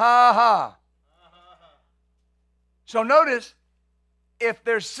 Ha, ha, ha. So notice, if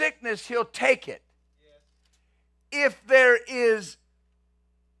there's sickness, he'll take it. If there is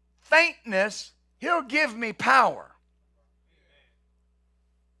faintness, He'll give me power.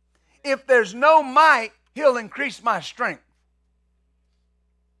 If there's no might, He'll increase my strength.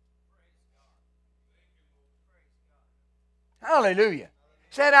 Hallelujah.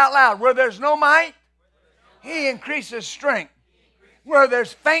 Say it out loud. Where there's no might, He increases strength. Where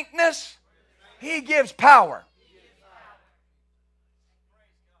there's faintness, He gives power.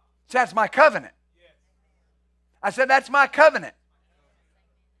 So that's my covenant. I said that's my covenant.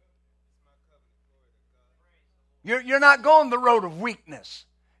 You're not going the road of weakness.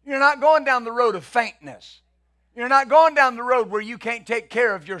 You're not going down the road of faintness. You're not going down the road where you can't take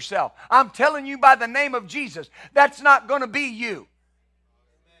care of yourself. I'm telling you by the name of Jesus, that's not going to be you.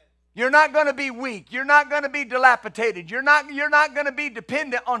 You're not going to be weak. You're not going to be dilapidated. You're not going to be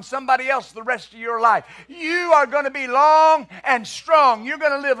dependent on somebody else the rest of your life. You are going to be long and strong. You're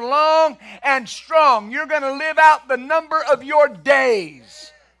going to live long and strong. You're going to live out the number of your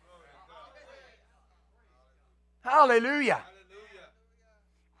days. Hallelujah.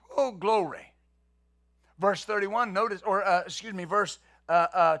 Oh, glory. Verse 31, notice,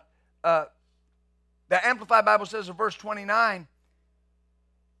 the Amplified Bible says in verse 29,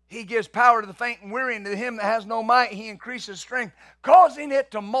 He gives power to the faint and weary, and to him that has no might, He increases strength, causing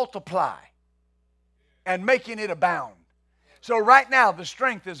it to multiply and making it abound. So right now, the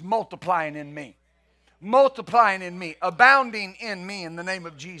strength is multiplying in me. Multiplying in me, abounding in me in the name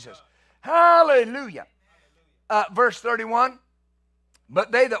of Jesus. Hallelujah. Verse 31,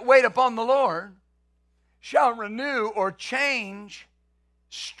 but they that wait upon the Lord shall renew or change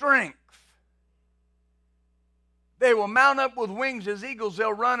strength. They will mount up with wings as eagles.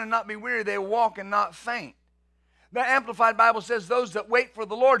 They'll run and not be weary. They will walk and not faint. The Amplified Bible says those that wait for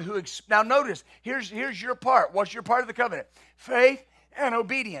the Lord who... Now notice, here's your part. What's your part of the covenant? Faith and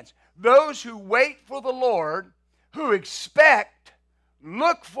obedience. Those who wait for the Lord, who expect,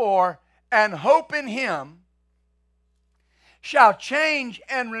 look for, and hope in Him, shall change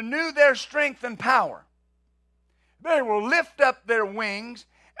and renew their strength and power. They will lift up their wings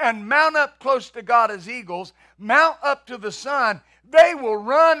and mount up close to God as eagles, mount up to the sun. They will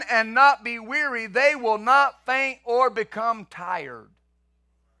run and not be weary. They will not faint or become tired.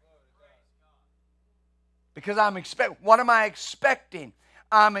 Because what am I expecting?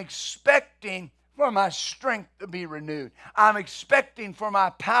 I'm expecting for my strength to be renewed. I'm expecting for my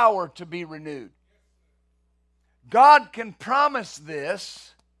power to be renewed. God can promise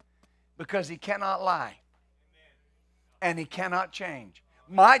this because He cannot lie. And He cannot change.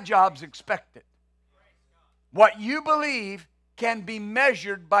 My job's expected. What you believe can be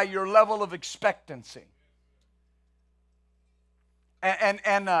measured by your level of expectancy. I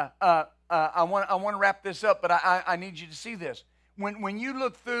want to wrap this up, but I need you to see this. When you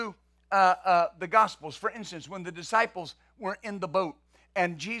look through the Gospels, for instance, when the disciples were in the boat,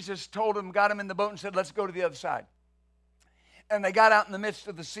 and Jesus got them in the boat and said, let's go to the other side. And they got out in the midst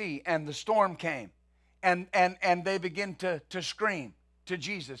of the sea, and the storm came. And they begin to scream to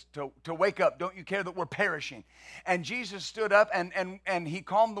Jesus to wake up. Don't you care that we're perishing? And Jesus stood up and He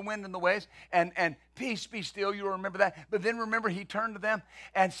calmed the wind and the waves and peace be still. You remember that. But then remember, He turned to them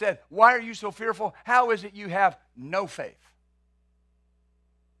and said, why are you so fearful? How is it you have no faith?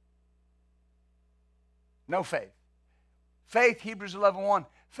 No faith. Faith, Hebrews 11:1.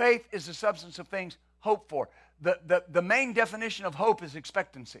 Faith is the substance of things hoped for. The main definition of hope is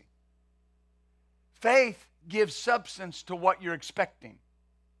expectancy. Faith gives substance to what you're expecting.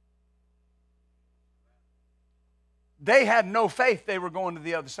 They had no faith they were going to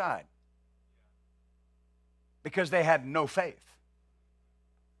the other side because they had no faith.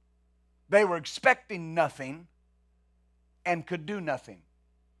 They were expecting nothing and could do nothing.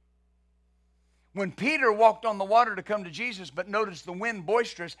 When Peter walked on the water to come to Jesus, but noticed the wind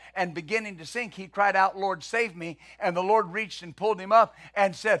boisterous and beginning to sink, he cried out, Lord, save me. And the Lord reached and pulled him up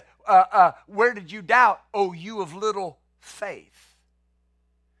and said, where did you doubt, O you of little faith?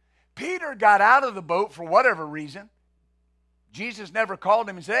 Peter got out of the boat for whatever reason. Jesus never called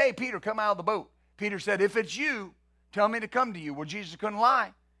him and said, hey, Peter, come out of the boat. Peter said, if it's you, tell me to come to you. Well, Jesus couldn't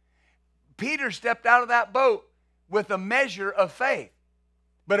lie. Peter stepped out of that boat with a measure of faith,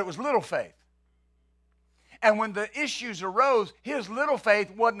 but it was little faith. And when the issues arose, his little faith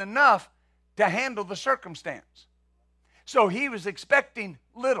wasn't enough to handle the circumstance. So he was expecting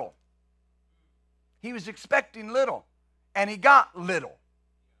little. He was expecting little, and he got little.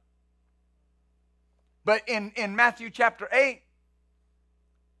 But in Matthew chapter 8,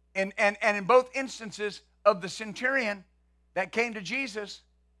 and in both instances of the centurion that came to Jesus,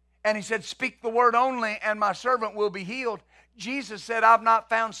 and he said, speak the word only, and my servant will be healed. Jesus said, I've not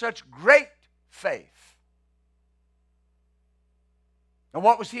found such great faith. And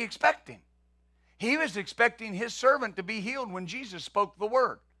what was he expecting? He was expecting his servant to be healed when Jesus spoke the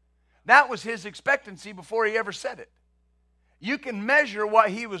word. That was his expectancy before he ever said it. You can measure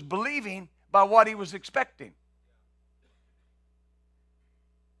what he was believing by what he was expecting.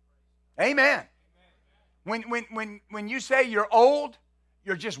 Amen. When you say you're old,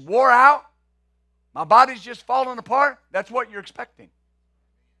 you're just wore out, my body's just falling apart, that's what you're expecting.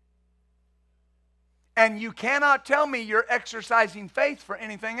 And you cannot tell me you're exercising faith for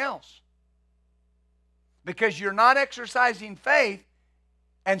anything else. Because you're not exercising faith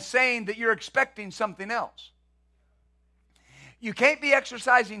and saying that you're expecting something else. You can't be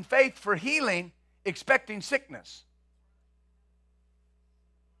exercising faith for healing expecting sickness.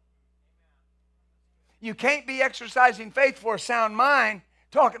 You can't be exercising faith for a sound mind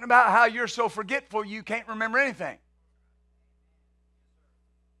talking about how you're so forgetful you can't remember anything.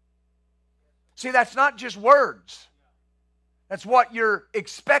 See, that's not just words. That's what you're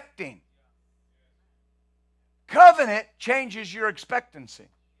expecting. Covenant changes your expectancy.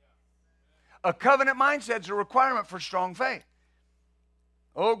 A covenant mindset is a requirement for strong faith.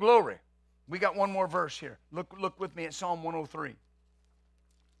 Oh, glory. We got one more verse here. Look with me at Psalm 103.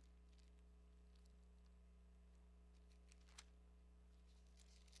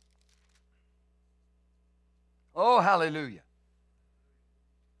 Oh, hallelujah.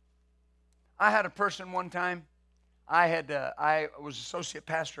 I had a person one time. I was associate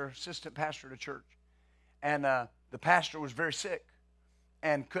pastor, assistant pastor at a church. And the pastor was very sick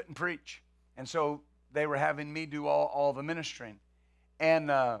and couldn't preach. And so they were having me do all the ministering. And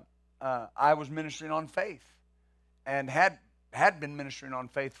I was ministering on faith and had been ministering on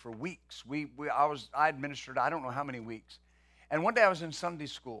faith for weeks. I had ministered I don't know how many weeks. And one day I was in Sunday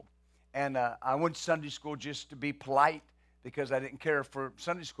school. And I went to Sunday school just to be polite because I didn't care for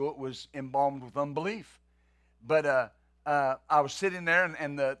Sunday school. It was embalmed with unbelief. But I was sitting there,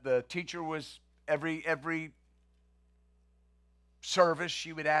 and the teacher was, every service,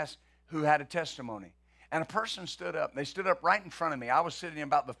 she would ask who had a testimony. And a person stood up. They stood up right in front of me. I was sitting in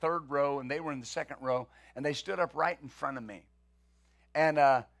about the third row, and they were in the second row. And they stood up right in front of me.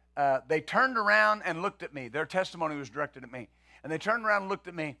 And they turned around and looked at me. Their testimony was directed at me. And they turned around and looked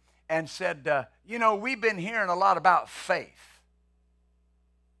at me and said, we've been hearing a lot about faith.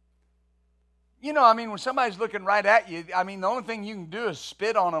 When somebody's looking right at you, the only thing you can do is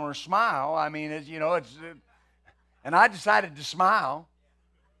spit on them or smile. And I decided to smile.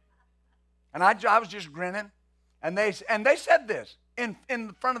 And I was just grinning. And they said this in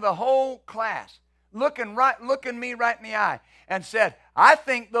front of the whole class, looking me right in the eye, and said, I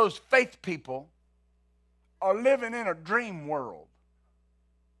think those faith people are living in a dream world.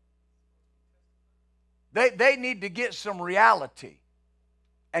 They need to get some reality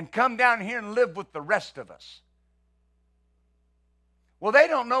and come down here and live with the rest of us. Well, they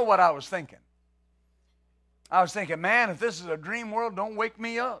don't know what I was thinking. I was thinking, man, if this is a dream world, don't wake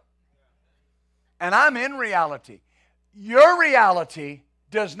me up. And I'm in reality. Your reality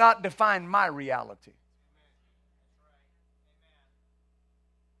does not define my reality.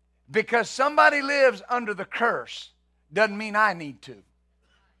 Because somebody lives under the curse doesn't mean I need to.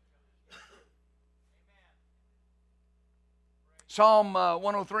 Psalm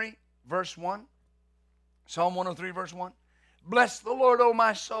 103, verse 1. Psalm 103, verse 1. Bless the Lord, O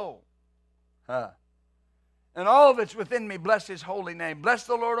my soul. And all that's within me, bless his holy name. Bless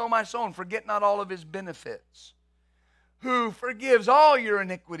the Lord, O my soul, and forget not all of his benefits. Who forgives all your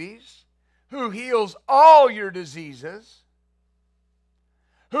iniquities. Who heals all your diseases.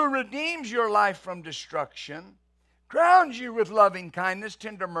 Who redeems your life from destruction. Crowns you with loving kindness,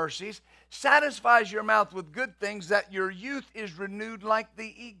 tender mercies, satisfies your mouth with good things, that your youth is renewed like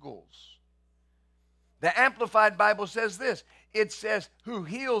the eagles. The Amplified Bible says this. It says, who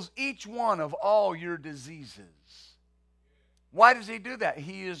heals each one of all your diseases. Why does he do that?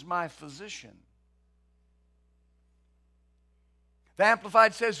 He is my physician. The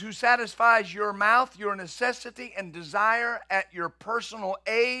Amplified says, who satisfies your mouth, your necessity and desire at your personal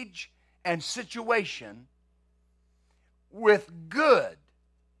age and situation with good,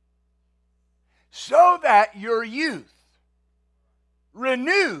 so that your youth,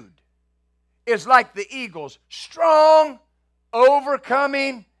 renewed, is like the eagles, strong,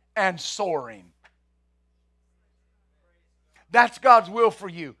 overcoming, and soaring. That's God's will for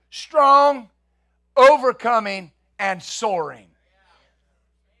you. Strong, overcoming, and soaring.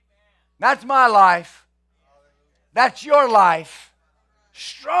 That's my life. That's your life.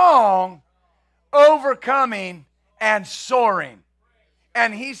 Strong, overcoming, and soaring.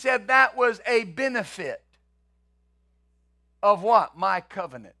 And he said that was a benefit of what? My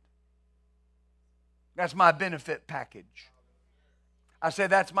covenant. That's my benefit package. I say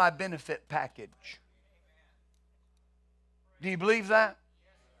that's my benefit package. Do you believe that?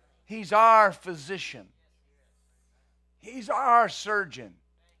 He's our physician. He's our surgeon.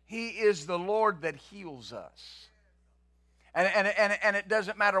 He is the Lord that heals us. And it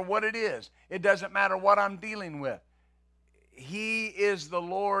doesn't matter what it is. It doesn't matter what I'm dealing with. He is the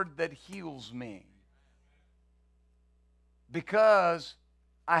Lord that heals me. Because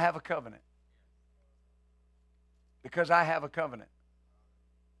I have a covenant. Because I have a covenant.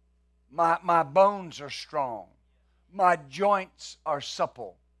 My bones are strong. My joints are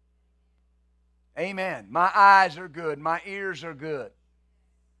supple. Amen. My eyes are good. My ears are good.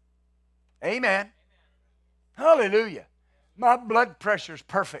 Amen. Hallelujah. My blood pressure is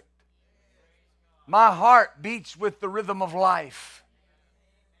perfect. My heart beats with the rhythm of life.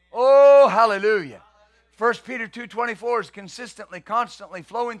 Oh, hallelujah. 1 Peter 2:24 is consistently, constantly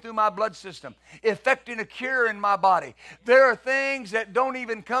flowing through my blood system, effecting a cure in my body. There are things that don't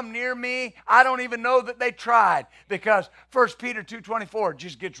even come near me. I don't even know that they tried, because 1 Peter 2:24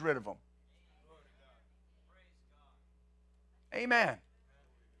 just gets rid of them. Amen.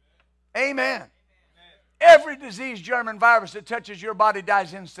 Amen. Every disease, germ, and virus that touches your body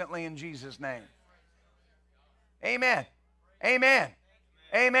dies instantly in Jesus' name. Amen. Amen.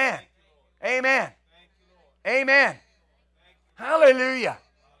 Amen. Amen. Amen. Hallelujah.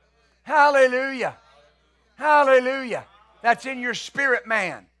 Hallelujah. Hallelujah. That's in your spirit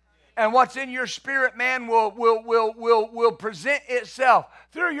man. And what's in your spirit man will present itself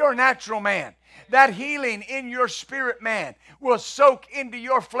through your natural man. That healing in your spirit man will soak into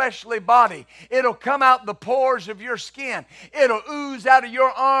your fleshly body. It'll come out the pores of your skin. It'll ooze out of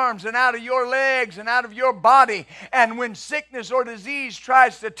your arms and out of your legs and out of your body. And when sickness or disease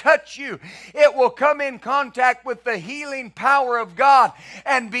tries to touch you, it will come in contact with the healing power of God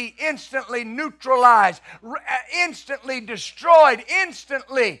and be instantly neutralized, instantly destroyed,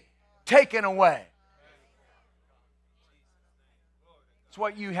 instantly taken away. It's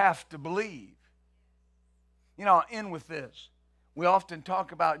what you have to believe. You know, I'll end with this. We often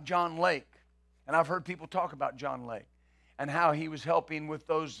talk about John Lake, and I've heard people talk about John Lake and how he was helping with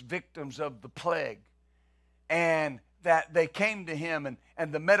those victims of the plague, and that they came to him,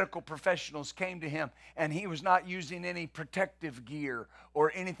 and the medical professionals came to him, and he was not using any protective gear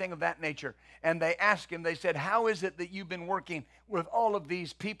or anything of that nature. And they asked him, they said, how is it that you've been working with all of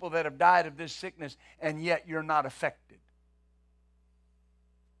these people that have died of this sickness, and yet you're not affected?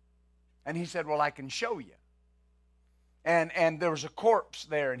 And he said, well, I can show you. And there was a corpse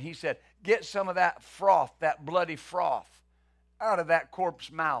there, and he said, get some of that froth, that bloody froth, out of that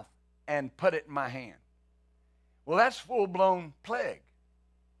corpse's mouth and put it in my hand. Well, that's full-blown plague.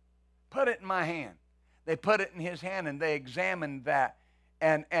 Put it in my hand. They put it in his hand, and they examined that,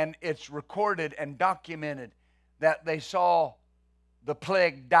 and it's recorded and documented that they saw the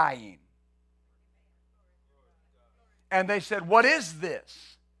plague dying. And they said, what is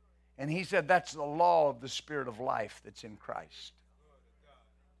this? And he said, that's the law of the Spirit of life that's in Christ.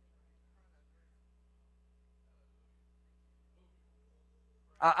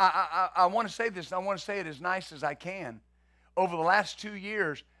 I want to say this, and I want to say it as nice as I can. Over the last 2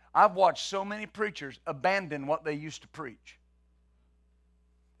 years, I've watched so many preachers abandon what they used to preach.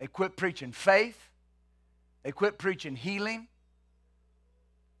 They quit preaching faith. They quit preaching healing.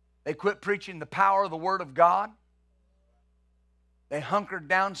 They quit preaching the power of the Word of God. They hunkered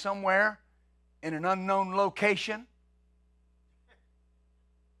down somewhere in an unknown location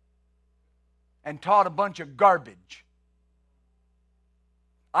and taught a bunch of garbage.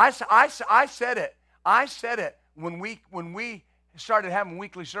 I said it. I said it when we started having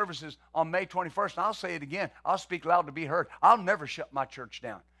weekly services on May 21st, and I'll say it again. I'll speak loud to be heard. I'll never shut my church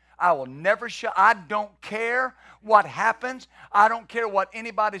down. I will never shut. I don't care what happens. I don't care what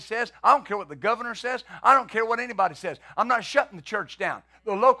anybody says. I don't care what the governor says. I don't care what anybody says. I'm not shutting the church down.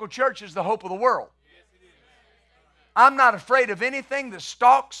 The local church is the hope of the world. I'm not afraid of anything that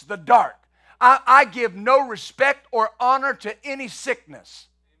stalks the dark. I give no respect or honor to any sickness.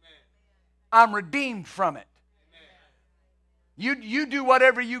 I'm redeemed from it. You do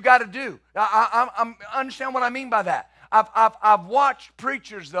whatever you got to do. I understand what I mean by that. I've watched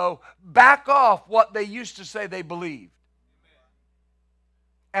preachers, though, back off what they used to say they believed.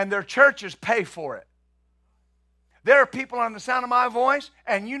 And their churches pay for it. There are people on the sound of my voice,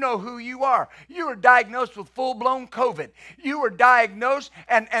 and you know who you are. You were diagnosed with full-blown COVID. You were diagnosed,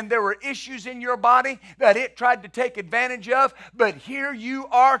 and there were issues in your body that it tried to take advantage of. But here you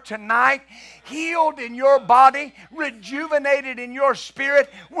are tonight, healed in your body, rejuvenated in your spirit,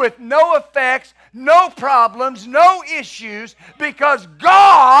 with no effects, no problems, no issues, because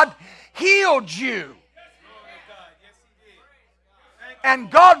God healed you.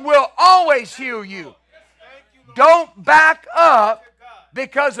 And God will always heal you. Don't back up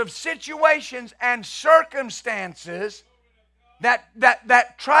because of situations and circumstances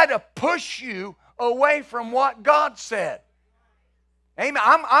that try to push you away from what God said. Amen.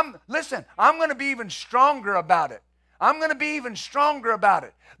 Listen, I'm going to be even stronger about it. I'm going to be even stronger about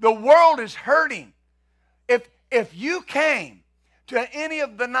it. The world is hurting. If you came to any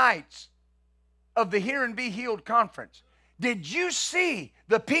of the nights of the Hear and Be Healed conference, did you see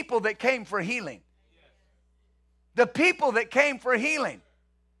the people that came for healing? The people that came for healing.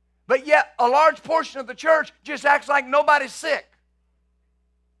 But yet a large portion of the church just acts like nobody's sick.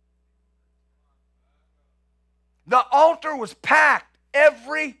 The altar was packed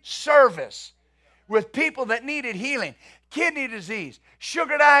every service with people that needed healing. Kidney disease,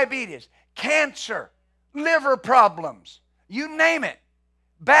 sugar diabetes, cancer, liver problems, you name it.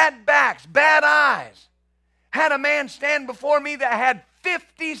 Bad backs, bad eyes. Had a man stand before me that had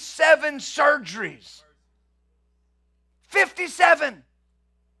 57 surgeries. 57.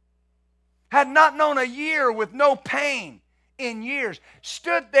 Had not known a year with no pain in years.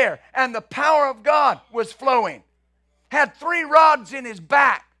 Stood there and the power of God was flowing. Had 3 rods in his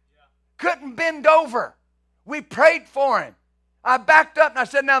back. Couldn't bend over. We prayed for him. I backed up and I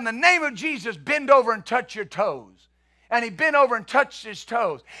said, now in the name of Jesus, bend over and touch your toes. And he bent over and touched his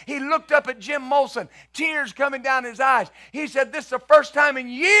toes. He looked up at Jim Molson, tears coming down his eyes. He said, this is the first time in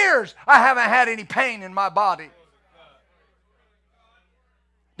years I haven't had any pain in my body.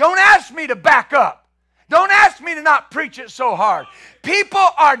 Don't ask me to back up. Don't ask me to not preach it so hard. People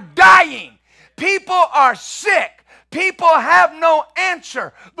are dying. People are sick. People have no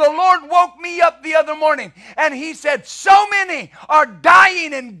answer. The Lord woke me up the other morning and He said, so many are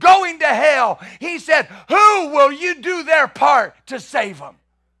dying and going to hell. He said, who will you do their part to save them?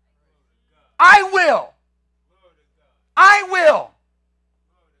 I will. I will.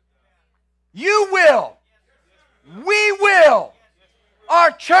 You will. We will.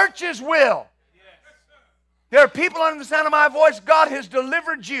 Our churches will. There are people under the sound of my voice. God has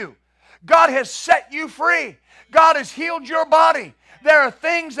delivered you. God has set you free. God has healed your body. There are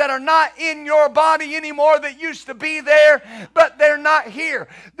things that are not in your body anymore that used to be there, but they're not here.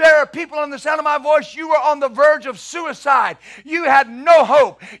 There are people on the sound of my voice, you were on the verge of suicide. You had no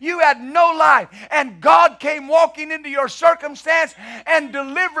hope. You had no life. And God came walking into your circumstance and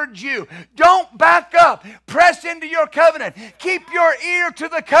delivered you. Don't back up. Press into your covenant. Keep your ear to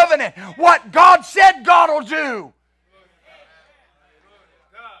the covenant. What God said, God will do.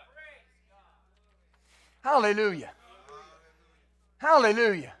 Hallelujah.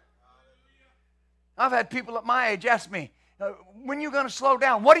 Hallelujah. I've had people at my age ask me, when are you going to slow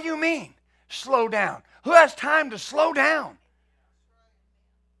down? What do you mean, slow down? Who has time to slow down?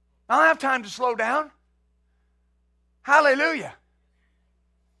 I don't have time to slow down. Hallelujah.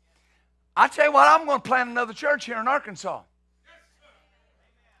 I tell you what, I'm going to plant another church here in Arkansas.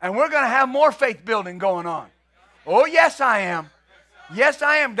 And we're going to have more faith building going on. Oh, yes, I am. Yes,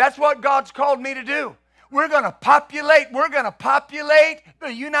 I am. That's what God's called me to do. We're going to populate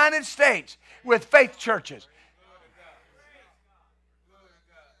the United States with faith churches.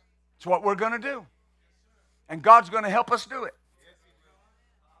 It's what we're going to do. And God's going to help us do it.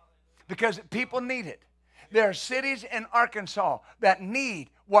 Because people need it. There are cities in Arkansas that need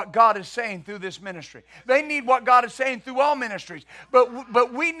what God is saying through this ministry. They need what God is saying through all ministries.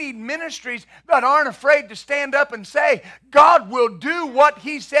 But we need ministries that aren't afraid to stand up and say, God will do what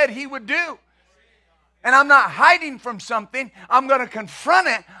He said He would do. And I'm not hiding from something. I'm going to confront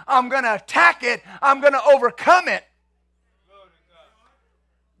it. I'm going to attack it. I'm going to overcome it.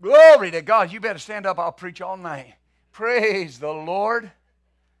 Glory to God. You better stand up. I'll preach all night. Praise the Lord.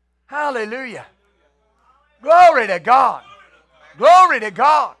 Hallelujah. Glory to God. Glory to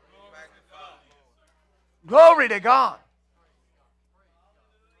God. Glory to God.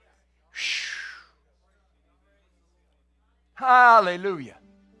 Hallelujah.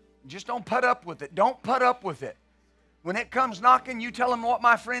 Just don't put up with it. Don't put up with it. When it comes knocking, you tell them what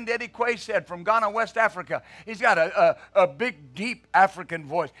my friend Eddie Quay said from Ghana, West Africa. He's got a big, deep African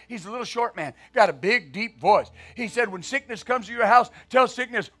voice. He's a little short man, got a big, deep voice. He said, when sickness comes to your house, tell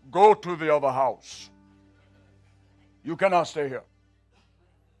sickness, go to the other house. You cannot stay here.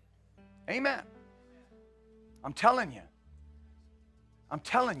 Amen. I'm telling you. I'm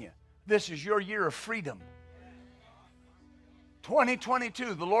telling you. This is your year of freedom.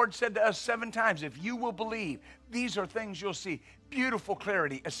 2022, the Lord said to us 7 times, if you will believe, these are things you'll see. Beautiful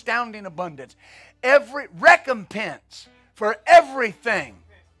clarity, astounding abundance. Every recompense for everything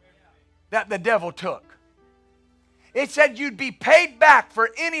that the devil took. It said you'd be paid back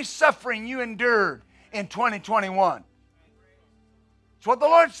for any suffering you endured in 2021. It's what the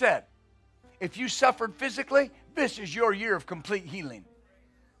Lord said. If you suffered physically, this is your year of complete healing.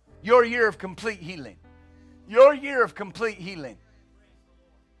 Your year of complete healing. Your year of complete healing.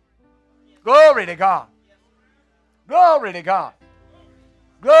 Glory to God. Glory to God.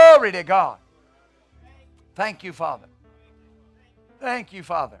 Glory to God. Thank you, Father. Thank you,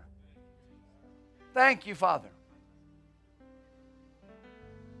 Father. Thank you, Father.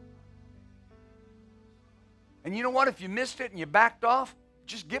 And you know what? If you missed it and you backed off,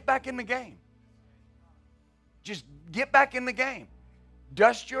 just get back in the game. Just get back in the game.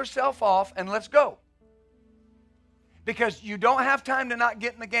 Dust yourself off and let's go. Because you don't have time to not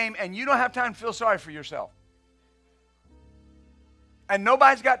get in the game, and you don't have time to feel sorry for yourself. And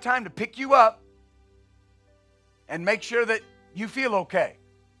nobody's got time to pick you up and make sure that you feel okay.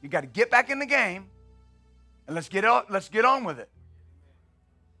 You got to get back in the game, and let's get on with it.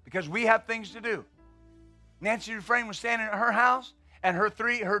 Because we have things to do. Nancy Dufresne was standing at her house, and her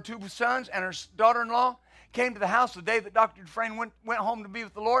two sons and her daughter-in-law came to the house the day that Dr. Dufresne went home to be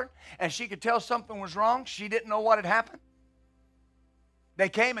with the Lord, and she could tell something was wrong. She didn't know what had happened. They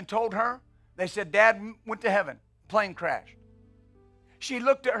came and told her. They said, Dad went to heaven. Plane crashed. She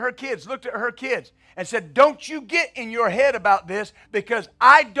looked at her kids, and said, don't you get in your head about this, because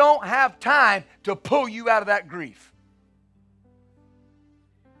I don't have time to pull you out of that grief.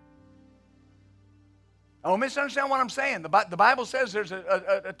 Don't misunderstand what I'm saying. The Bible says there's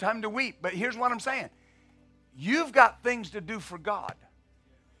a time to weep, but here's what I'm saying. You've got things to do for God.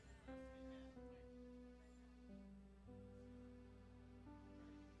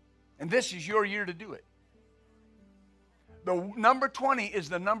 And this is your year to do it. The number 20 is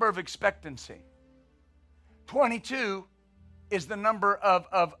the number of expectancy. 22 is the number of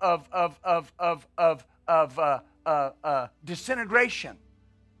disintegration.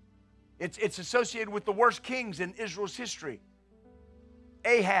 It's associated with the worst kings in Israel's history,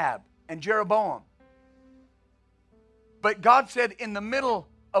 Ahab and Jeroboam. But God said, in the middle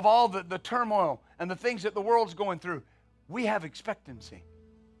of all the turmoil and the things that the world's going through, we have expectancy.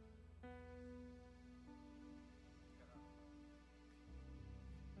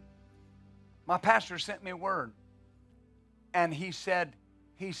 My pastor sent me a word, and he said,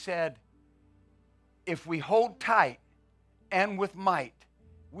 if we hold tight and with might,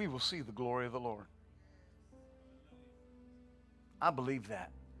 we will see the glory of the Lord. I believe that.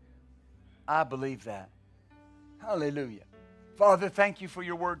 I believe that. Hallelujah. Father, thank you for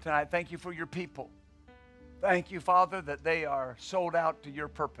your word tonight. Thank you for your people. Thank you, Father, that they are sold out to your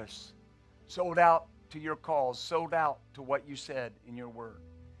purpose, sold out to your cause, sold out to what you said in your word.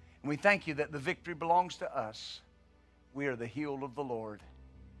 And we thank you that the victory belongs to us. We are the healed of the Lord,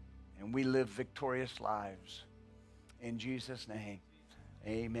 and we live victorious lives. In Jesus' name,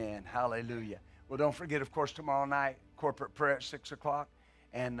 amen. Hallelujah. Well, don't forget, of course, tomorrow night, corporate prayer at 6 o'clock.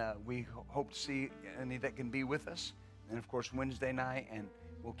 And we hope to see any that can be with us. And, of course, Wednesday night, and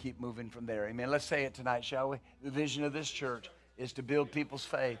we'll keep moving from there. Amen. Let's say it tonight, shall we? The vision of this church is to build people's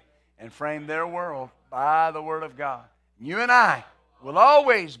faith and frame their world by the Word of God. You and I will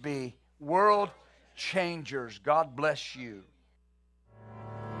always be world changers. God bless you.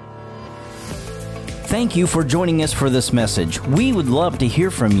 Thank you for joining us for this message. We would love to hear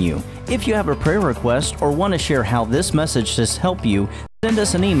from you. If you have a prayer request or want to share how this message has helped you, send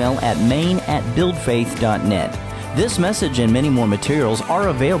us an email at main@buildfaith.net. This message and many more materials are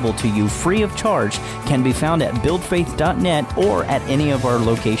available to you free of charge, can be found at buildfaith.net or at any of our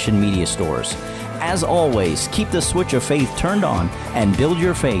location media stores. As always, keep the switch of faith turned on and build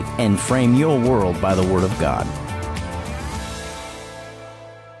your faith and frame your world by the Word of God.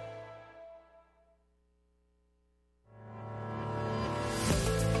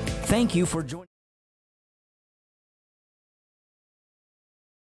 Thank you for joining.